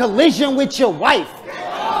head-on collision with your wife.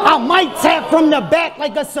 I might tap from the back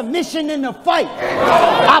like a submission in a fight.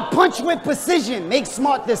 I punch with precision, make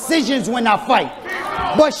smart decisions when I fight.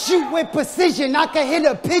 But shoot with precision, I can hit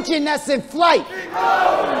a pigeon that's in flight.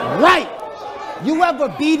 Right. You ever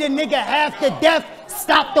beat a nigga half to death,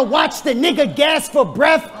 stop to watch the nigga gas for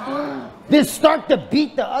breath, then start to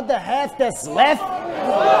beat the other half that's left.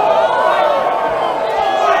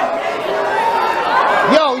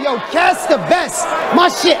 Yo, Cass the best. My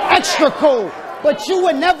shit extra cold. But you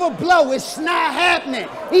would never blow, it's not happening.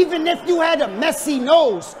 Even if you had a messy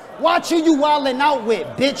nose. Watch who you wildin' out with,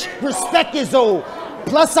 bitch. Respect is old.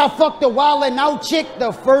 Plus I fucked the wildin' out chick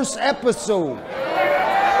the first episode.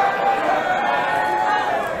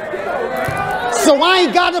 So I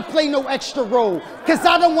ain't gotta play no extra role. Cause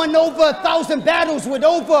I done won over 1,000 battles with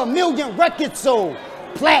over 1 million records sold.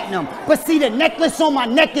 Platinum, but see the necklace on my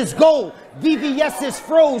neck is gold. VVS is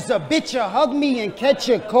froze, a bitch will hug me and catch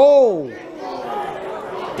a cold.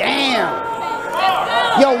 Damn.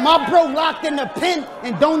 Yo, my bro locked in the pen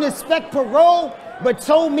and don't expect parole, but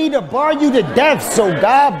told me to bar you to death, so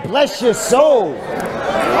God bless your soul.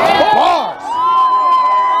 Bars.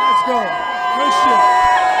 Let's go. Good shit.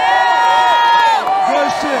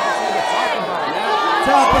 Good shit.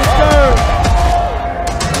 Top of the third.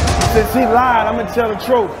 Since he lied, I'm gonna tell the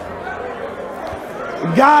truth.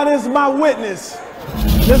 God is my witness.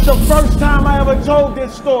 This is the first time I ever told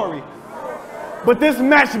this story. But this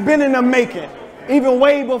match been in the making, even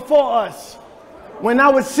way before us. When I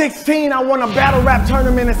was 16, I won a battle rap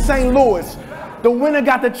tournament in St. Louis. The winner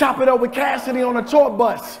got to chop it up with Cassidy on a tour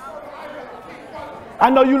bus. I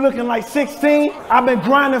know you looking like 16. I've been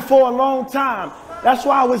grinding for a long time. That's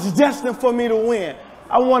why it was destined for me to win.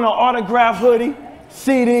 I won an autograph hoodie,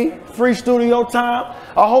 CD, free studio time,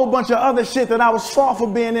 a whole bunch of other shit that I was far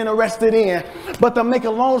from being interested in. But to make a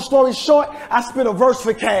long story short, I spit a verse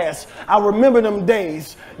for Cass. I remember them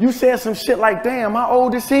days. You said some shit like, damn, how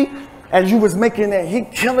old is he? As you was making that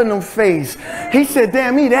hit killing them face. He said,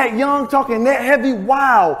 damn, he that young, talking that heavy,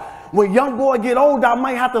 wow. When young boy get older, I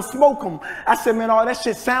might have to smoke him. I said, man, oh, that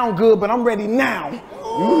shit sound good, but I'm ready now.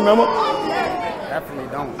 You remember? Definitely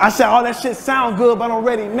don't. I said, oh, that shit sound good, but I'm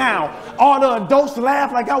ready now. All the adults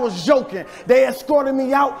laughed like I was joking. They escorted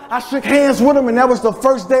me out. I shook hands with them, and that was the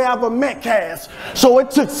first day I ever met Cass. So it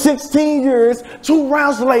took 16 years, 2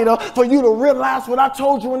 rounds later, for you to realize what I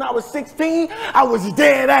told you when I was 16. I was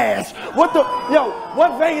dead ass.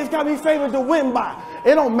 What Vegas got me favored to win by?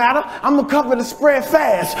 It don't matter. I'm gonna cover the spread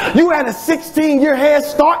fast. You had a 16-year head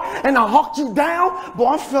start, and I hawked you down. Boy,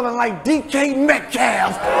 I'm feeling like DK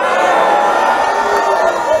Metcalf.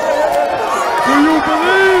 Do you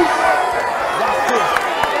believe? Watch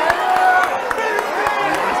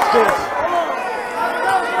this.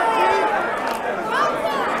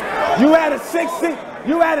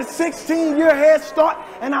 You had a 16-year head start,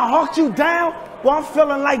 and I hawked you down. Well, I'm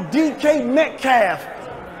feeling like DK Metcalf.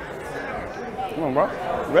 Come on, bro.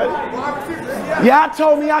 Ready? Yeah, I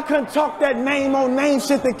told me I couldn't talk that name on name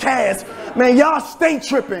shit to Cass. Man, y'all stay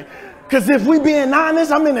tripping. Cause if we being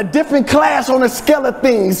honest, I'm in a different class on the scale of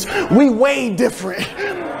things. We way different.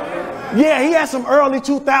 Yeah, he had some early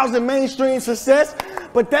 2000 mainstream success,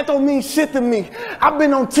 but that don't mean shit to me. I've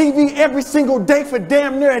been on TV every single day for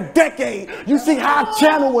damn near a decade. You see how I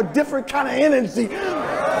channel a different kind of energy.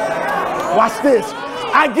 Watch this.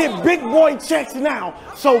 I get big boy checks now.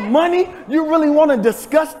 So money, you really want to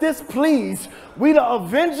discuss this, please? We the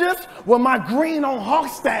Avengers with my green on Hawk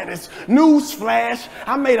status. Newsflash,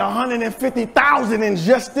 I made 150,000 in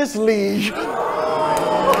just this league.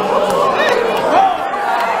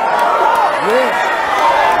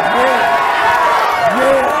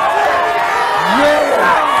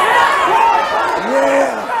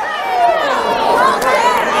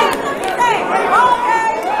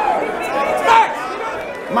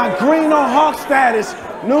 My green on Hawk status,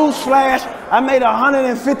 newsflash, I made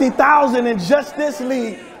 150,000 in just this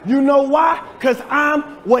league. You know why? Cause I'm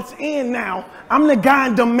what's in now. I'm the guy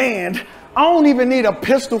in demand. I don't even need a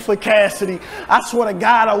pistol for Cassidy. I swear to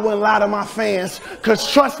God I wouldn't lie to my fans. Cause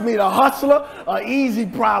trust me, the hustler, an easy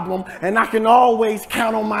problem, and I can always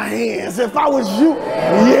count on my hands. If I was you,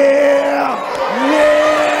 yeah.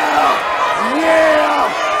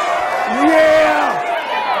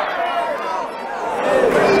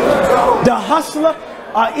 The hustler,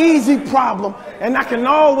 an easy problem, and I can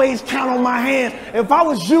always count on my hands. If I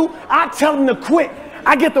was you, I'd tell him to quit.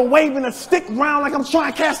 I get to waving a stick around like I'm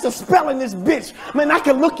trying to cast a spell in this bitch. Man, I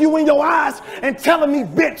can look you in your eyes and telling me,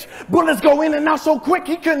 bitch. Bullets go in and out so quick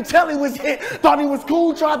he couldn't tell he was hit. Thought he was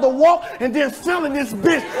cool, tried to walk, and then fell in this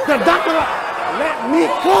bitch. The doctor, let me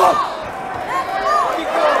go.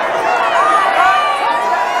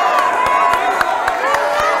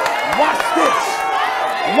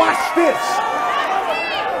 Watch this.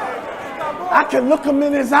 I can look him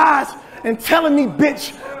in his eyes and telling me,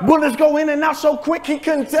 bitch, bullets go in and out so quick he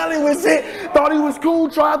couldn't tell he was hit. Thought he was cool,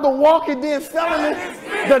 tried to walk and then fell in it.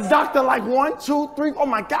 The doctor like 1, 2, 3, oh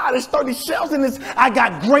my God, there's 30 shells in this. I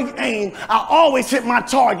got great aim. I always hit my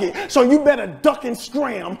target. So you better duck and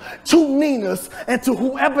scram to Nina's and to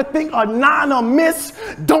whoever think a 9 or miss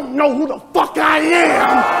don't know who the fuck I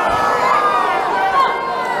am.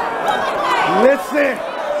 Listen.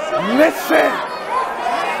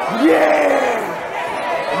 Yeah.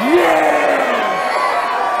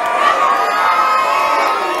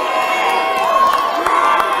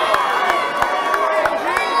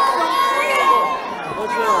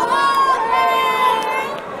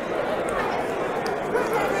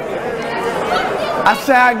 I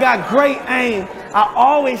say I got great aim. I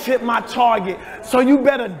always hit my target. So you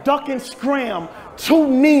better duck and scram to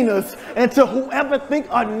Nina's and to whoever think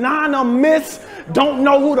a 9 or miss don't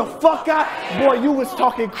know who the fuck boy, you was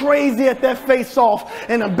talking crazy at that face-off.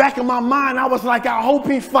 In the back of my mind, I was like, I hope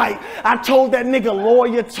he fight. I told that nigga, lower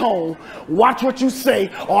your tone. Watch what you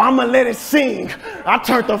say, or I'ma let it sing. I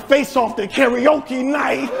turned the face-off to karaoke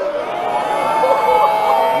night.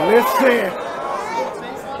 Listen.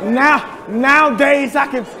 Nowadays I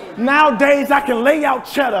can lay out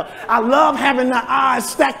cheddar. I love having the odds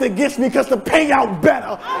stacked against me because the payout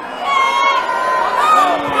better.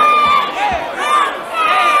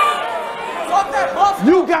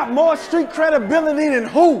 You got more street credibility than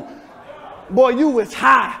who? Boy, you was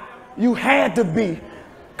high. You had to be.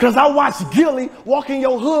 Cause I watched Gilly walk in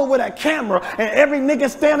your hood with a camera and every nigga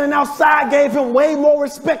standing outside gave him way more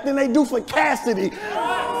respect than they do for Cassidy.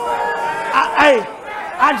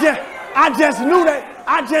 I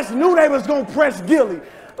just knew they was gonna press Gilly.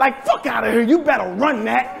 Like, fuck out of here, you better run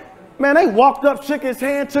that. Man, they walked up, shook his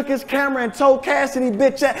hand, took his camera, and told Cassidy,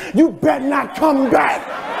 bitch, you better not come back.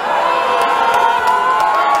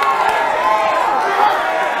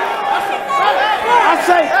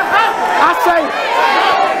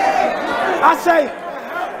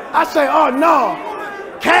 I say, oh no,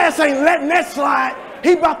 Cass ain't letting that slide.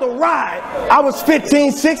 He about to ride. I was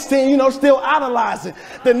 15, 16, you know, still idolizing.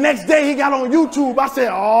 The next day he got on YouTube. I said,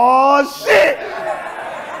 oh shit.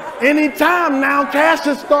 Anytime now, Cass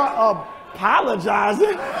should start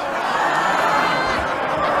apologizing. Yeah.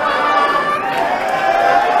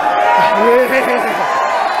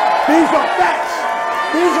 These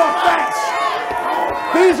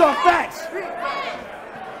are facts.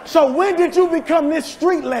 So when did you become this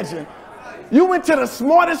street legend? You went to the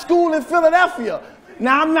smartest school in Philadelphia.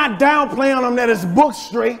 Now, I'm not downplaying them that it's book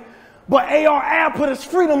straight, but ARL put his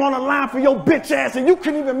freedom on the line for your bitch ass, and you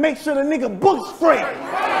couldn't even make sure the nigga book's straight.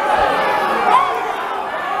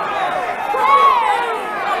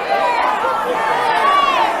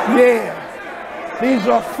 Yeah, these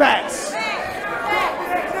are facts.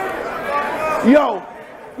 Yo,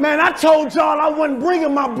 man, I told y'all I wasn't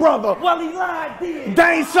bringing my brother. Well, he lied, did. They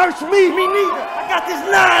ain't searched me. Me neither. I got this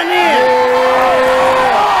 9 in.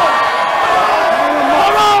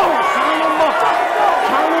 Hold on.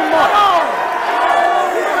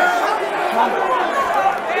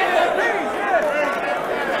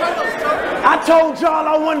 I told y'all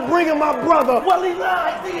I wasn't bringing my brother. Well, he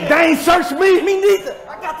lied, did. They ain't searched me. Me neither.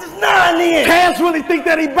 I got this 9 in. Cass really think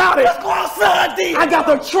that he bout it. Let's go outside, D. I got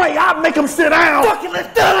the tray. I'll make him sit down. Fuck it,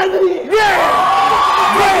 let's done it. Yeah.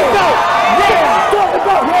 Let's go. Yeah. Let's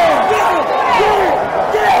go. Yeah.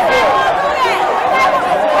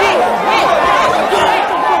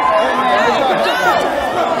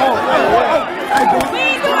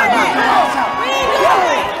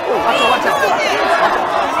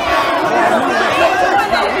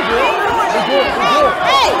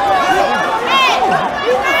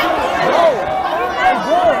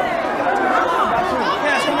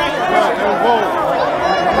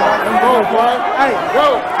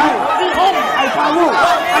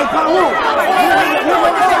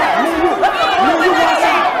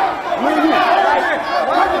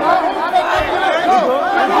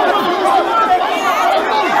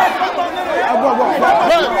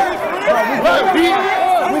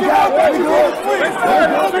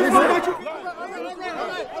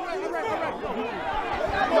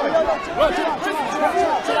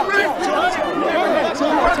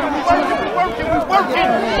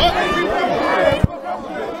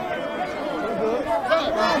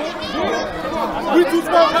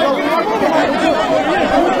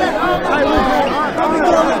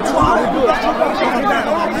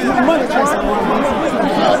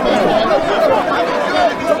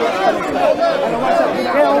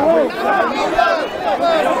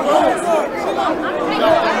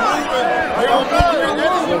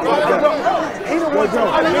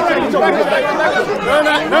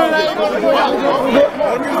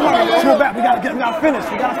 gotta finish.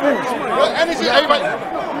 We gotta finish. What energy, everybody? All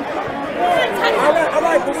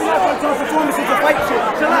right, but we're not gonna talk performances to fight shit.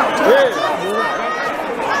 Chill out.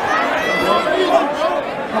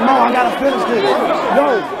 Come on, I gotta finish this.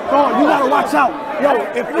 Yo, come on, you gotta watch out. Yo,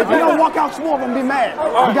 if you don't walk out small, I'm gonna be mad.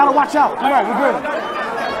 You gotta watch out. All right, we're good.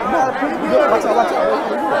 We're good. Watch out, watch out.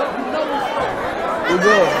 We're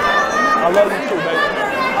good. I love you too, baby.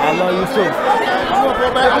 I love you too. We're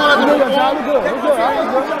good, John. We're good. We're good.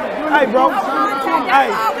 Hey, bro. Hey.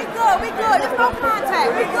 We good. We good. There's no contact.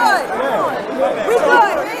 We good. We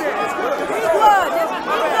good. We good. We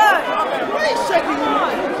good. We shaking you.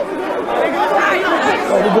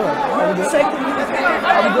 Oh, we good. Oh, we good. Shaking you.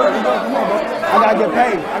 Oh, we good. We good. Come on, bro. I gotta get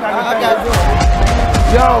paid. I gotta get paid.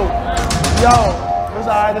 Yo. It's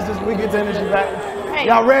all right. Let's just we get the energy back.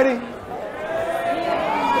 Y'all ready?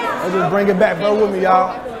 Let's just bring it back, bro, with me,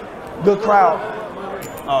 y'all. Good crowd.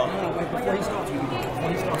 All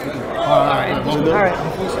right.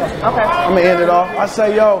 Okay. I'm gonna end it off. I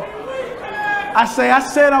say, yo. I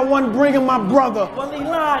said I wasn't bringing my brother. Well, he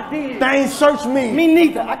lied, did. They ain't searched me. Me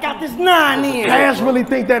neither. I got this 9 in. Cass really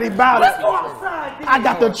think that he bout it. Let's go outside, dude. I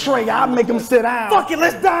got the tray. I'll make him sit down. Fuck it,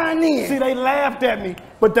 let's dine in. See, they laughed at me,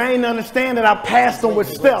 but they ain't understand that I passed them with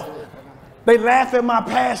stealth. They laugh at my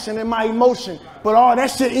passion and my emotion, but all that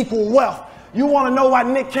shit equal wealth. You want to know why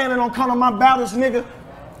Nick Cannon don't come to my battles, nigga?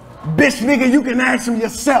 Bitch, nigga, you can ask him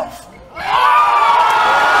yourself. Nigga.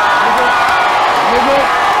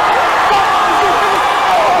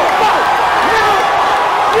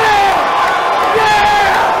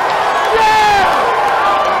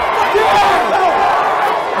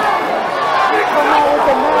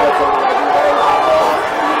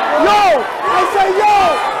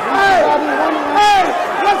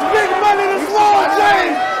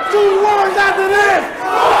 After this!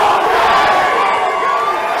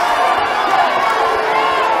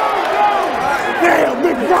 Yeah,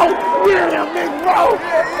 big bro! Yeah, big bro!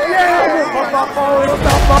 Yeah!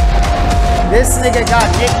 This nigga got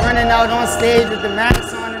Nick running out on stage with the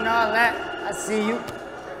mask on and all that. I see you.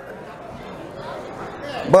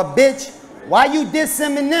 But bitch, why you diss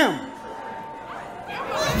Eminem?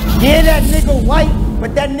 Yeah, that nigga white,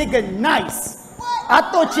 but that nigga nice. I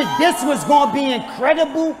thought your diss was gonna be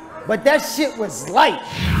incredible, but that shit was light.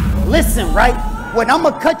 Listen, right? What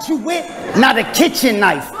I'ma cut you with, not a kitchen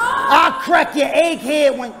knife. I'll crack your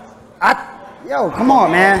egghead when Yo, come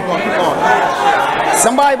on, man.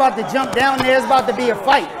 Somebody about to jump down there. It's about to be a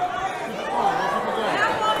fight.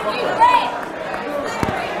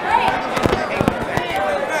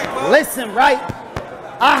 Listen, right?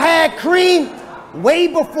 I had cream way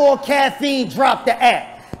before Caffeine dropped the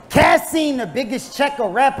app. Cassidy, the biggest check a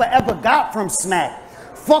rapper ever got from Smack.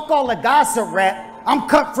 Fuck all the gossip rap. I'm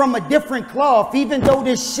cut from a different cloth. Even though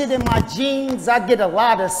this shit in my jeans, I get a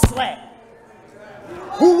lot of slack.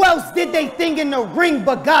 Who else did they think in the ring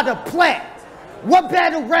but got a plaque? What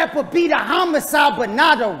battle rapper beat a homicide but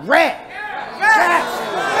not a rap?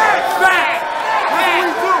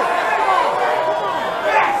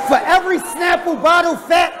 For every Snapple bottle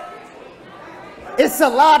fat, it's a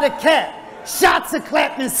lot of cap. Shots of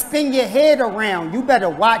clap and spin your head around. You better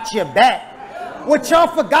watch your back. What y'all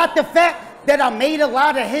forgot the fact that I made a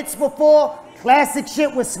lot of hits before? Classic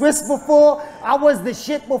shit with Swiss before. I was the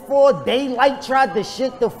shit before Daylight tried to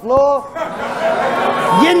shit the floor.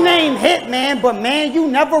 Your name Hitman, but man, you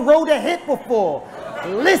never wrote a hit before.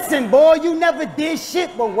 Listen, boy, you never did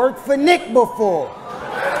shit but worked for Nick before.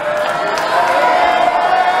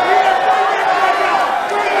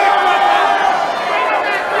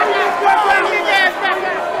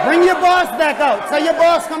 Bring your boss back out. Tell your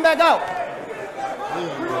boss come back out.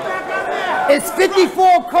 It's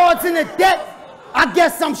 54 cards in the deck. I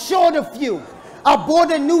guess I'm short a few. I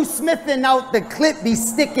bought a new Smith and out, the clip be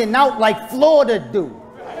sticking out like Florida do.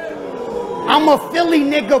 I'm a Philly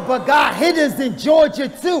nigga, but got hitters in Georgia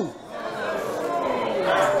too.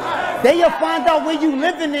 They'll find out where you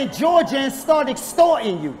living in Georgia and start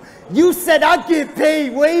extorting you. You said I get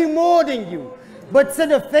paid way more than you. But to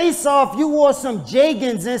the face-off, you wore some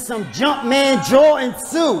Jagans and some Jumpman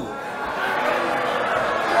Jordans too.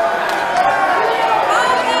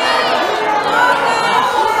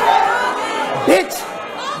 Bitch,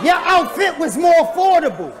 your outfit was more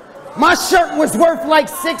affordable. My shirt was worth like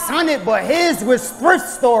 $600, but his was thrift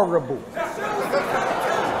storeable.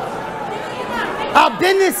 Our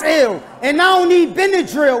business ill, and I don't need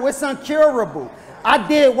Benadryl, it's uncurable. I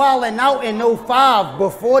did Wildin' Out in 05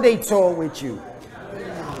 before they toured with you.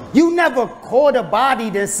 You never caught a body,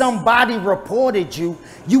 then somebody reported you.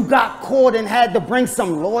 You got caught and had to bring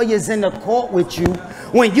some lawyers in the court with you.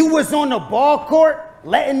 When you was on the ball court,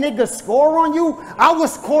 letting niggas score on you. I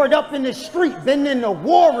was caught up in the street, been in a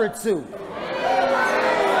war or two.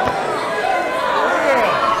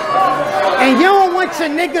 And you don't want your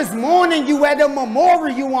niggas mourning you at a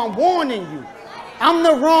memorial, I'm warning you. I'm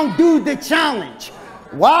the wrong dude to challenge.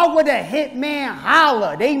 Why would a hitman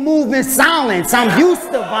holler? They move in silence, I'm used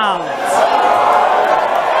to violence.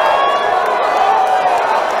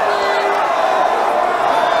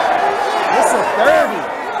 It's a 30.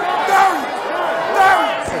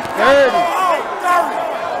 It's a 30.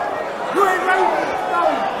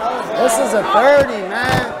 This is a 30,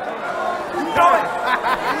 man.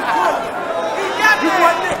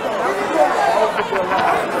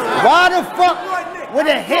 Why the fuck would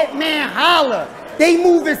a hitman holler? They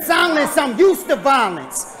move in silence, I'm used to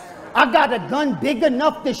violence. I got a gun big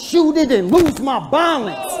enough to shoot it and lose my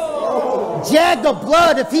balance. Jagger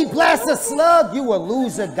blood, if he blasts a slug, you will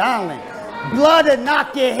lose a gallon. Blood will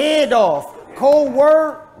knock your head off. Cold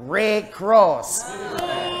word, Red Cross.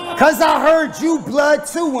 Cause I heard you blood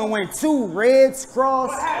too, and when two reds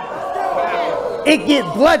cross, it get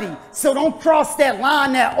bloody. So don't cross that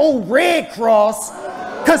line, that old red cross.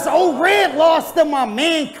 Cause old red lost to my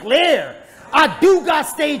man Claire. I do got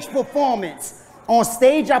stage performance. On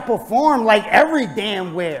stage I perform like every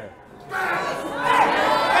damn where.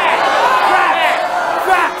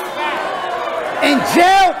 In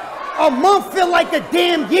jail, a month feel like a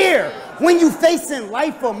damn year. When you facing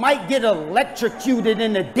life or might get electrocuted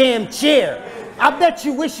in a damn chair. I bet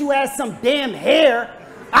you wish you had some damn hair.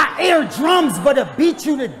 I air drums, but I beat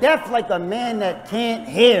you to death like a man that can't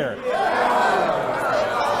hear.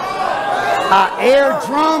 I air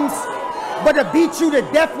drums, but I beat you to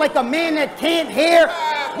death like a man that can't hear.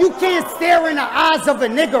 You can't stare in the eyes of a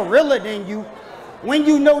nigga realer than you when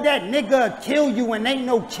you know that nigga kill you and ain't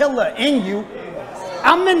no killer in you.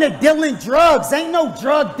 I'm in the dealing drugs, ain't no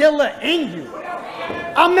drug dealer in you.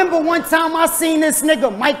 I remember one time I seen this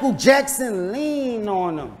nigga Michael Jackson lean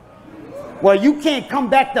on him. Well, you can't come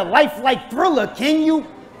back to life like Thriller, can you?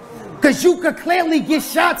 Cause you could clearly get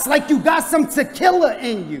shots like you got some tequila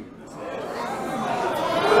in you.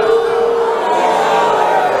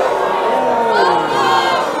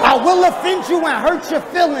 I will offend you and hurt your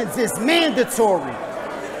feelings, it's mandatory.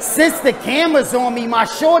 Since the camera's on me, my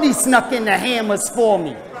shorty snuck in the hammers for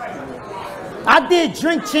me. I did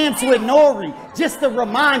Drink Champs with Nori, just to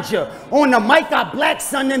remind you. On the mic, I black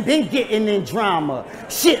sun and been getting in drama.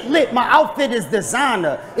 Shit lit, my outfit is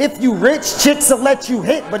designer. If you rich, chicks will let you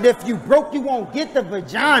hit, but if you broke, you won't get the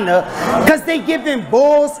vagina. Cause they giving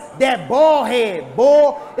bulls that ball head,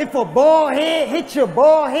 boy. If a ball head hit your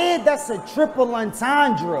ball head, that's a triple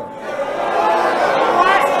entendre.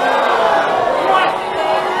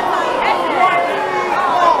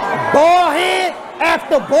 Ball head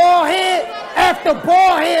after ball head after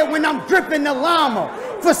ball head when I'm dripping the llama.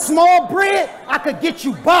 For small bread, I could get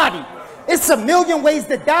you bodied. It's a million ways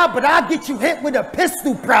to die, but I'll get you hit with a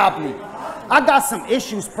pistol probably. I got some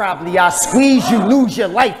issues probably. I squeeze you, lose your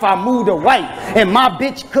life. I move the white. And my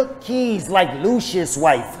bitch cook keys like Lucius'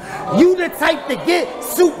 wife. You the type to get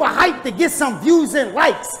super hyped to get some views and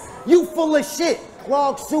likes. You full of shit.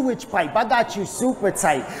 Clogged sewage pipe, I got you super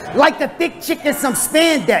tight. Like a thick chick in some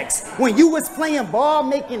spandex. When you was playing ball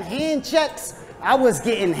making hand checks, I was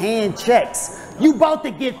getting hand checks. You about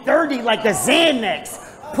to get 30 like a Xanax.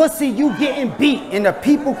 Pussy, you getting beat and the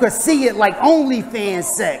people could see it like OnlyFans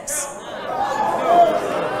sex.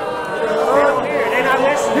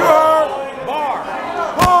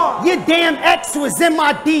 Your damn ex was in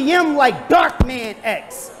my DM like Darkman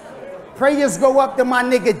X. Prayers go up to my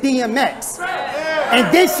nigga DMX.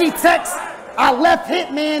 And then she texts, I left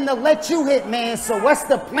Hitman to let you hit, man, so what's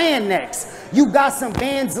the plan next? You got some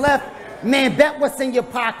bands left? Man, bet what's in your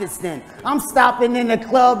pockets then. I'm stopping in the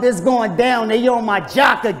club, it's going down, they on my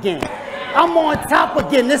jock again. I'm on top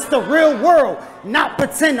again, it's the real world. Not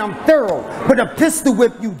pretend I'm thorough, but a pistol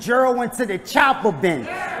whip you, Jero, into the chopper bin.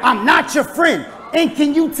 I'm not your friend, and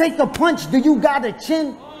can you take a punch, do you got a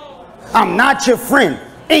chin? I'm not your friend,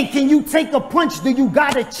 and can you take a punch, do you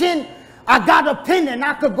got a chin? I got a pin and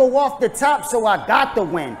I could go off the top, so I got the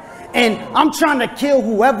win. And I'm trying to kill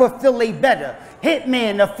whoever feel they better.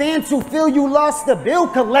 Hitman, the fans who feel you lost the bill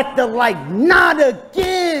collector like not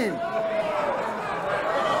again.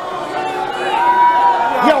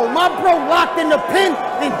 Yo, my bro locked in the pen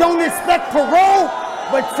and don't expect parole,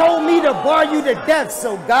 but told me to bar you to death,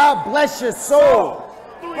 so God bless your soul.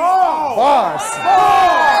 Bars.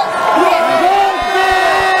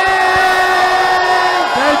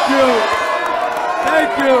 Thank you.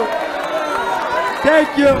 Thank you. Thank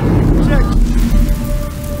you. Check.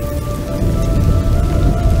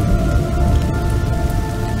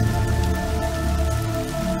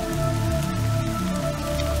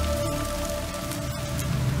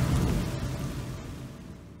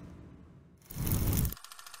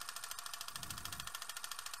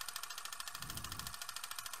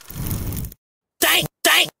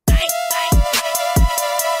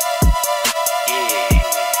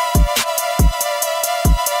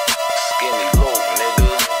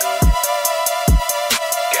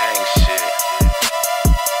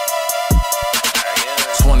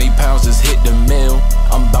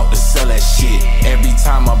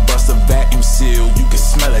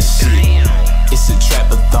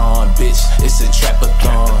 bitch. It's a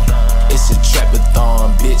trapathon. It's a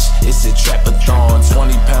trapathon, bitch. It's a trapathon.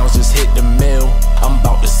 20 pounds just hit the mill. I'm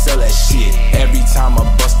about to sell that shit. Every time I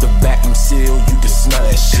bust a vacuum seal, you can smell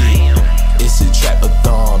that shit. It's a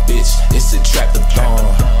trapathon, bitch. It's a trapathon.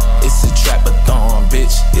 It's a trapathon,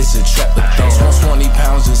 bitch. It's a trapathon. 20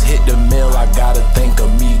 pounds just hit the mill. I gotta thank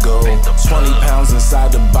Amigo. 20 pounds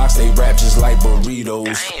inside the box, they wrap just like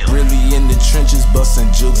burritos. Really in the trenches,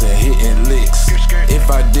 busting jugs and hitting licks. If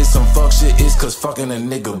I did some fuck shit, it's cause fucking a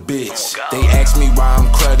nigga, bitch. They ask me why I'm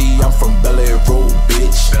cruddy, I'm from Bel Air Road,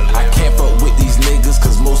 bitch. I can't fuck with these niggas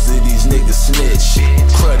cause most of these niggas snitch.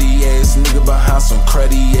 Cruddy ass nigga behind some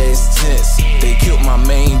cruddy ass tents. They killed my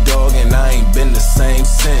main dog and I ain't been the same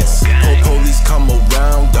since. Police come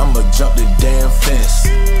around, I'ma jump the damn fence.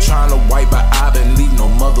 Tryna wipe an eye and leave no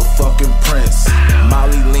motherfucking prints.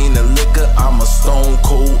 Molly lean the liquor, I'm a stone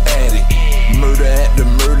cold addict. Murder at the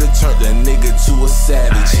murder turned a nigga to a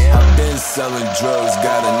savage. I've been selling drugs,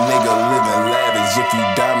 got a nigga living lavish. If you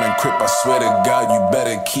diamond crip, I swear to God, you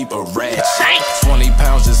better keep a ratchet. 20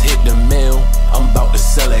 pounds just hit the mill, I'm about to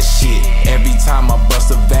sell that shit. Every time I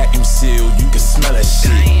bust a vacuum seal, you can smell that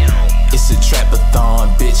shit. It's a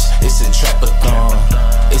trapathon, bitch. It's a trapathon.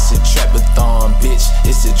 It's a trapathon, bitch.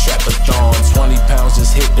 It's a trapathon. 20 pounds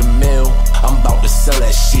just hit the mill, I'm about to sell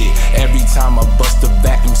that shit. Every time I bust a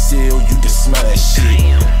vacuum seal, you can smell that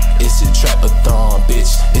shit. It's a trapathon,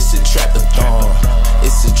 bitch. It's a trapathon.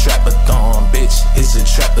 It's a trapathon, bitch. It's a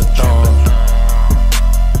trapathon.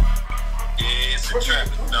 Yeah, it's a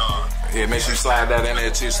trapathon. Yeah, make sure you slide that in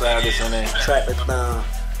there too. Slide this in there. Trapathon.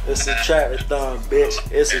 It's a trapathon, bitch.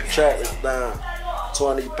 It's a trapathon.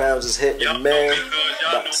 20 pounds is hitting the mill.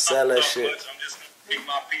 About to sell that shit.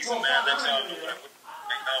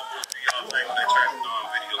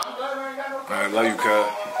 Alright, love you,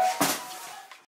 cuz.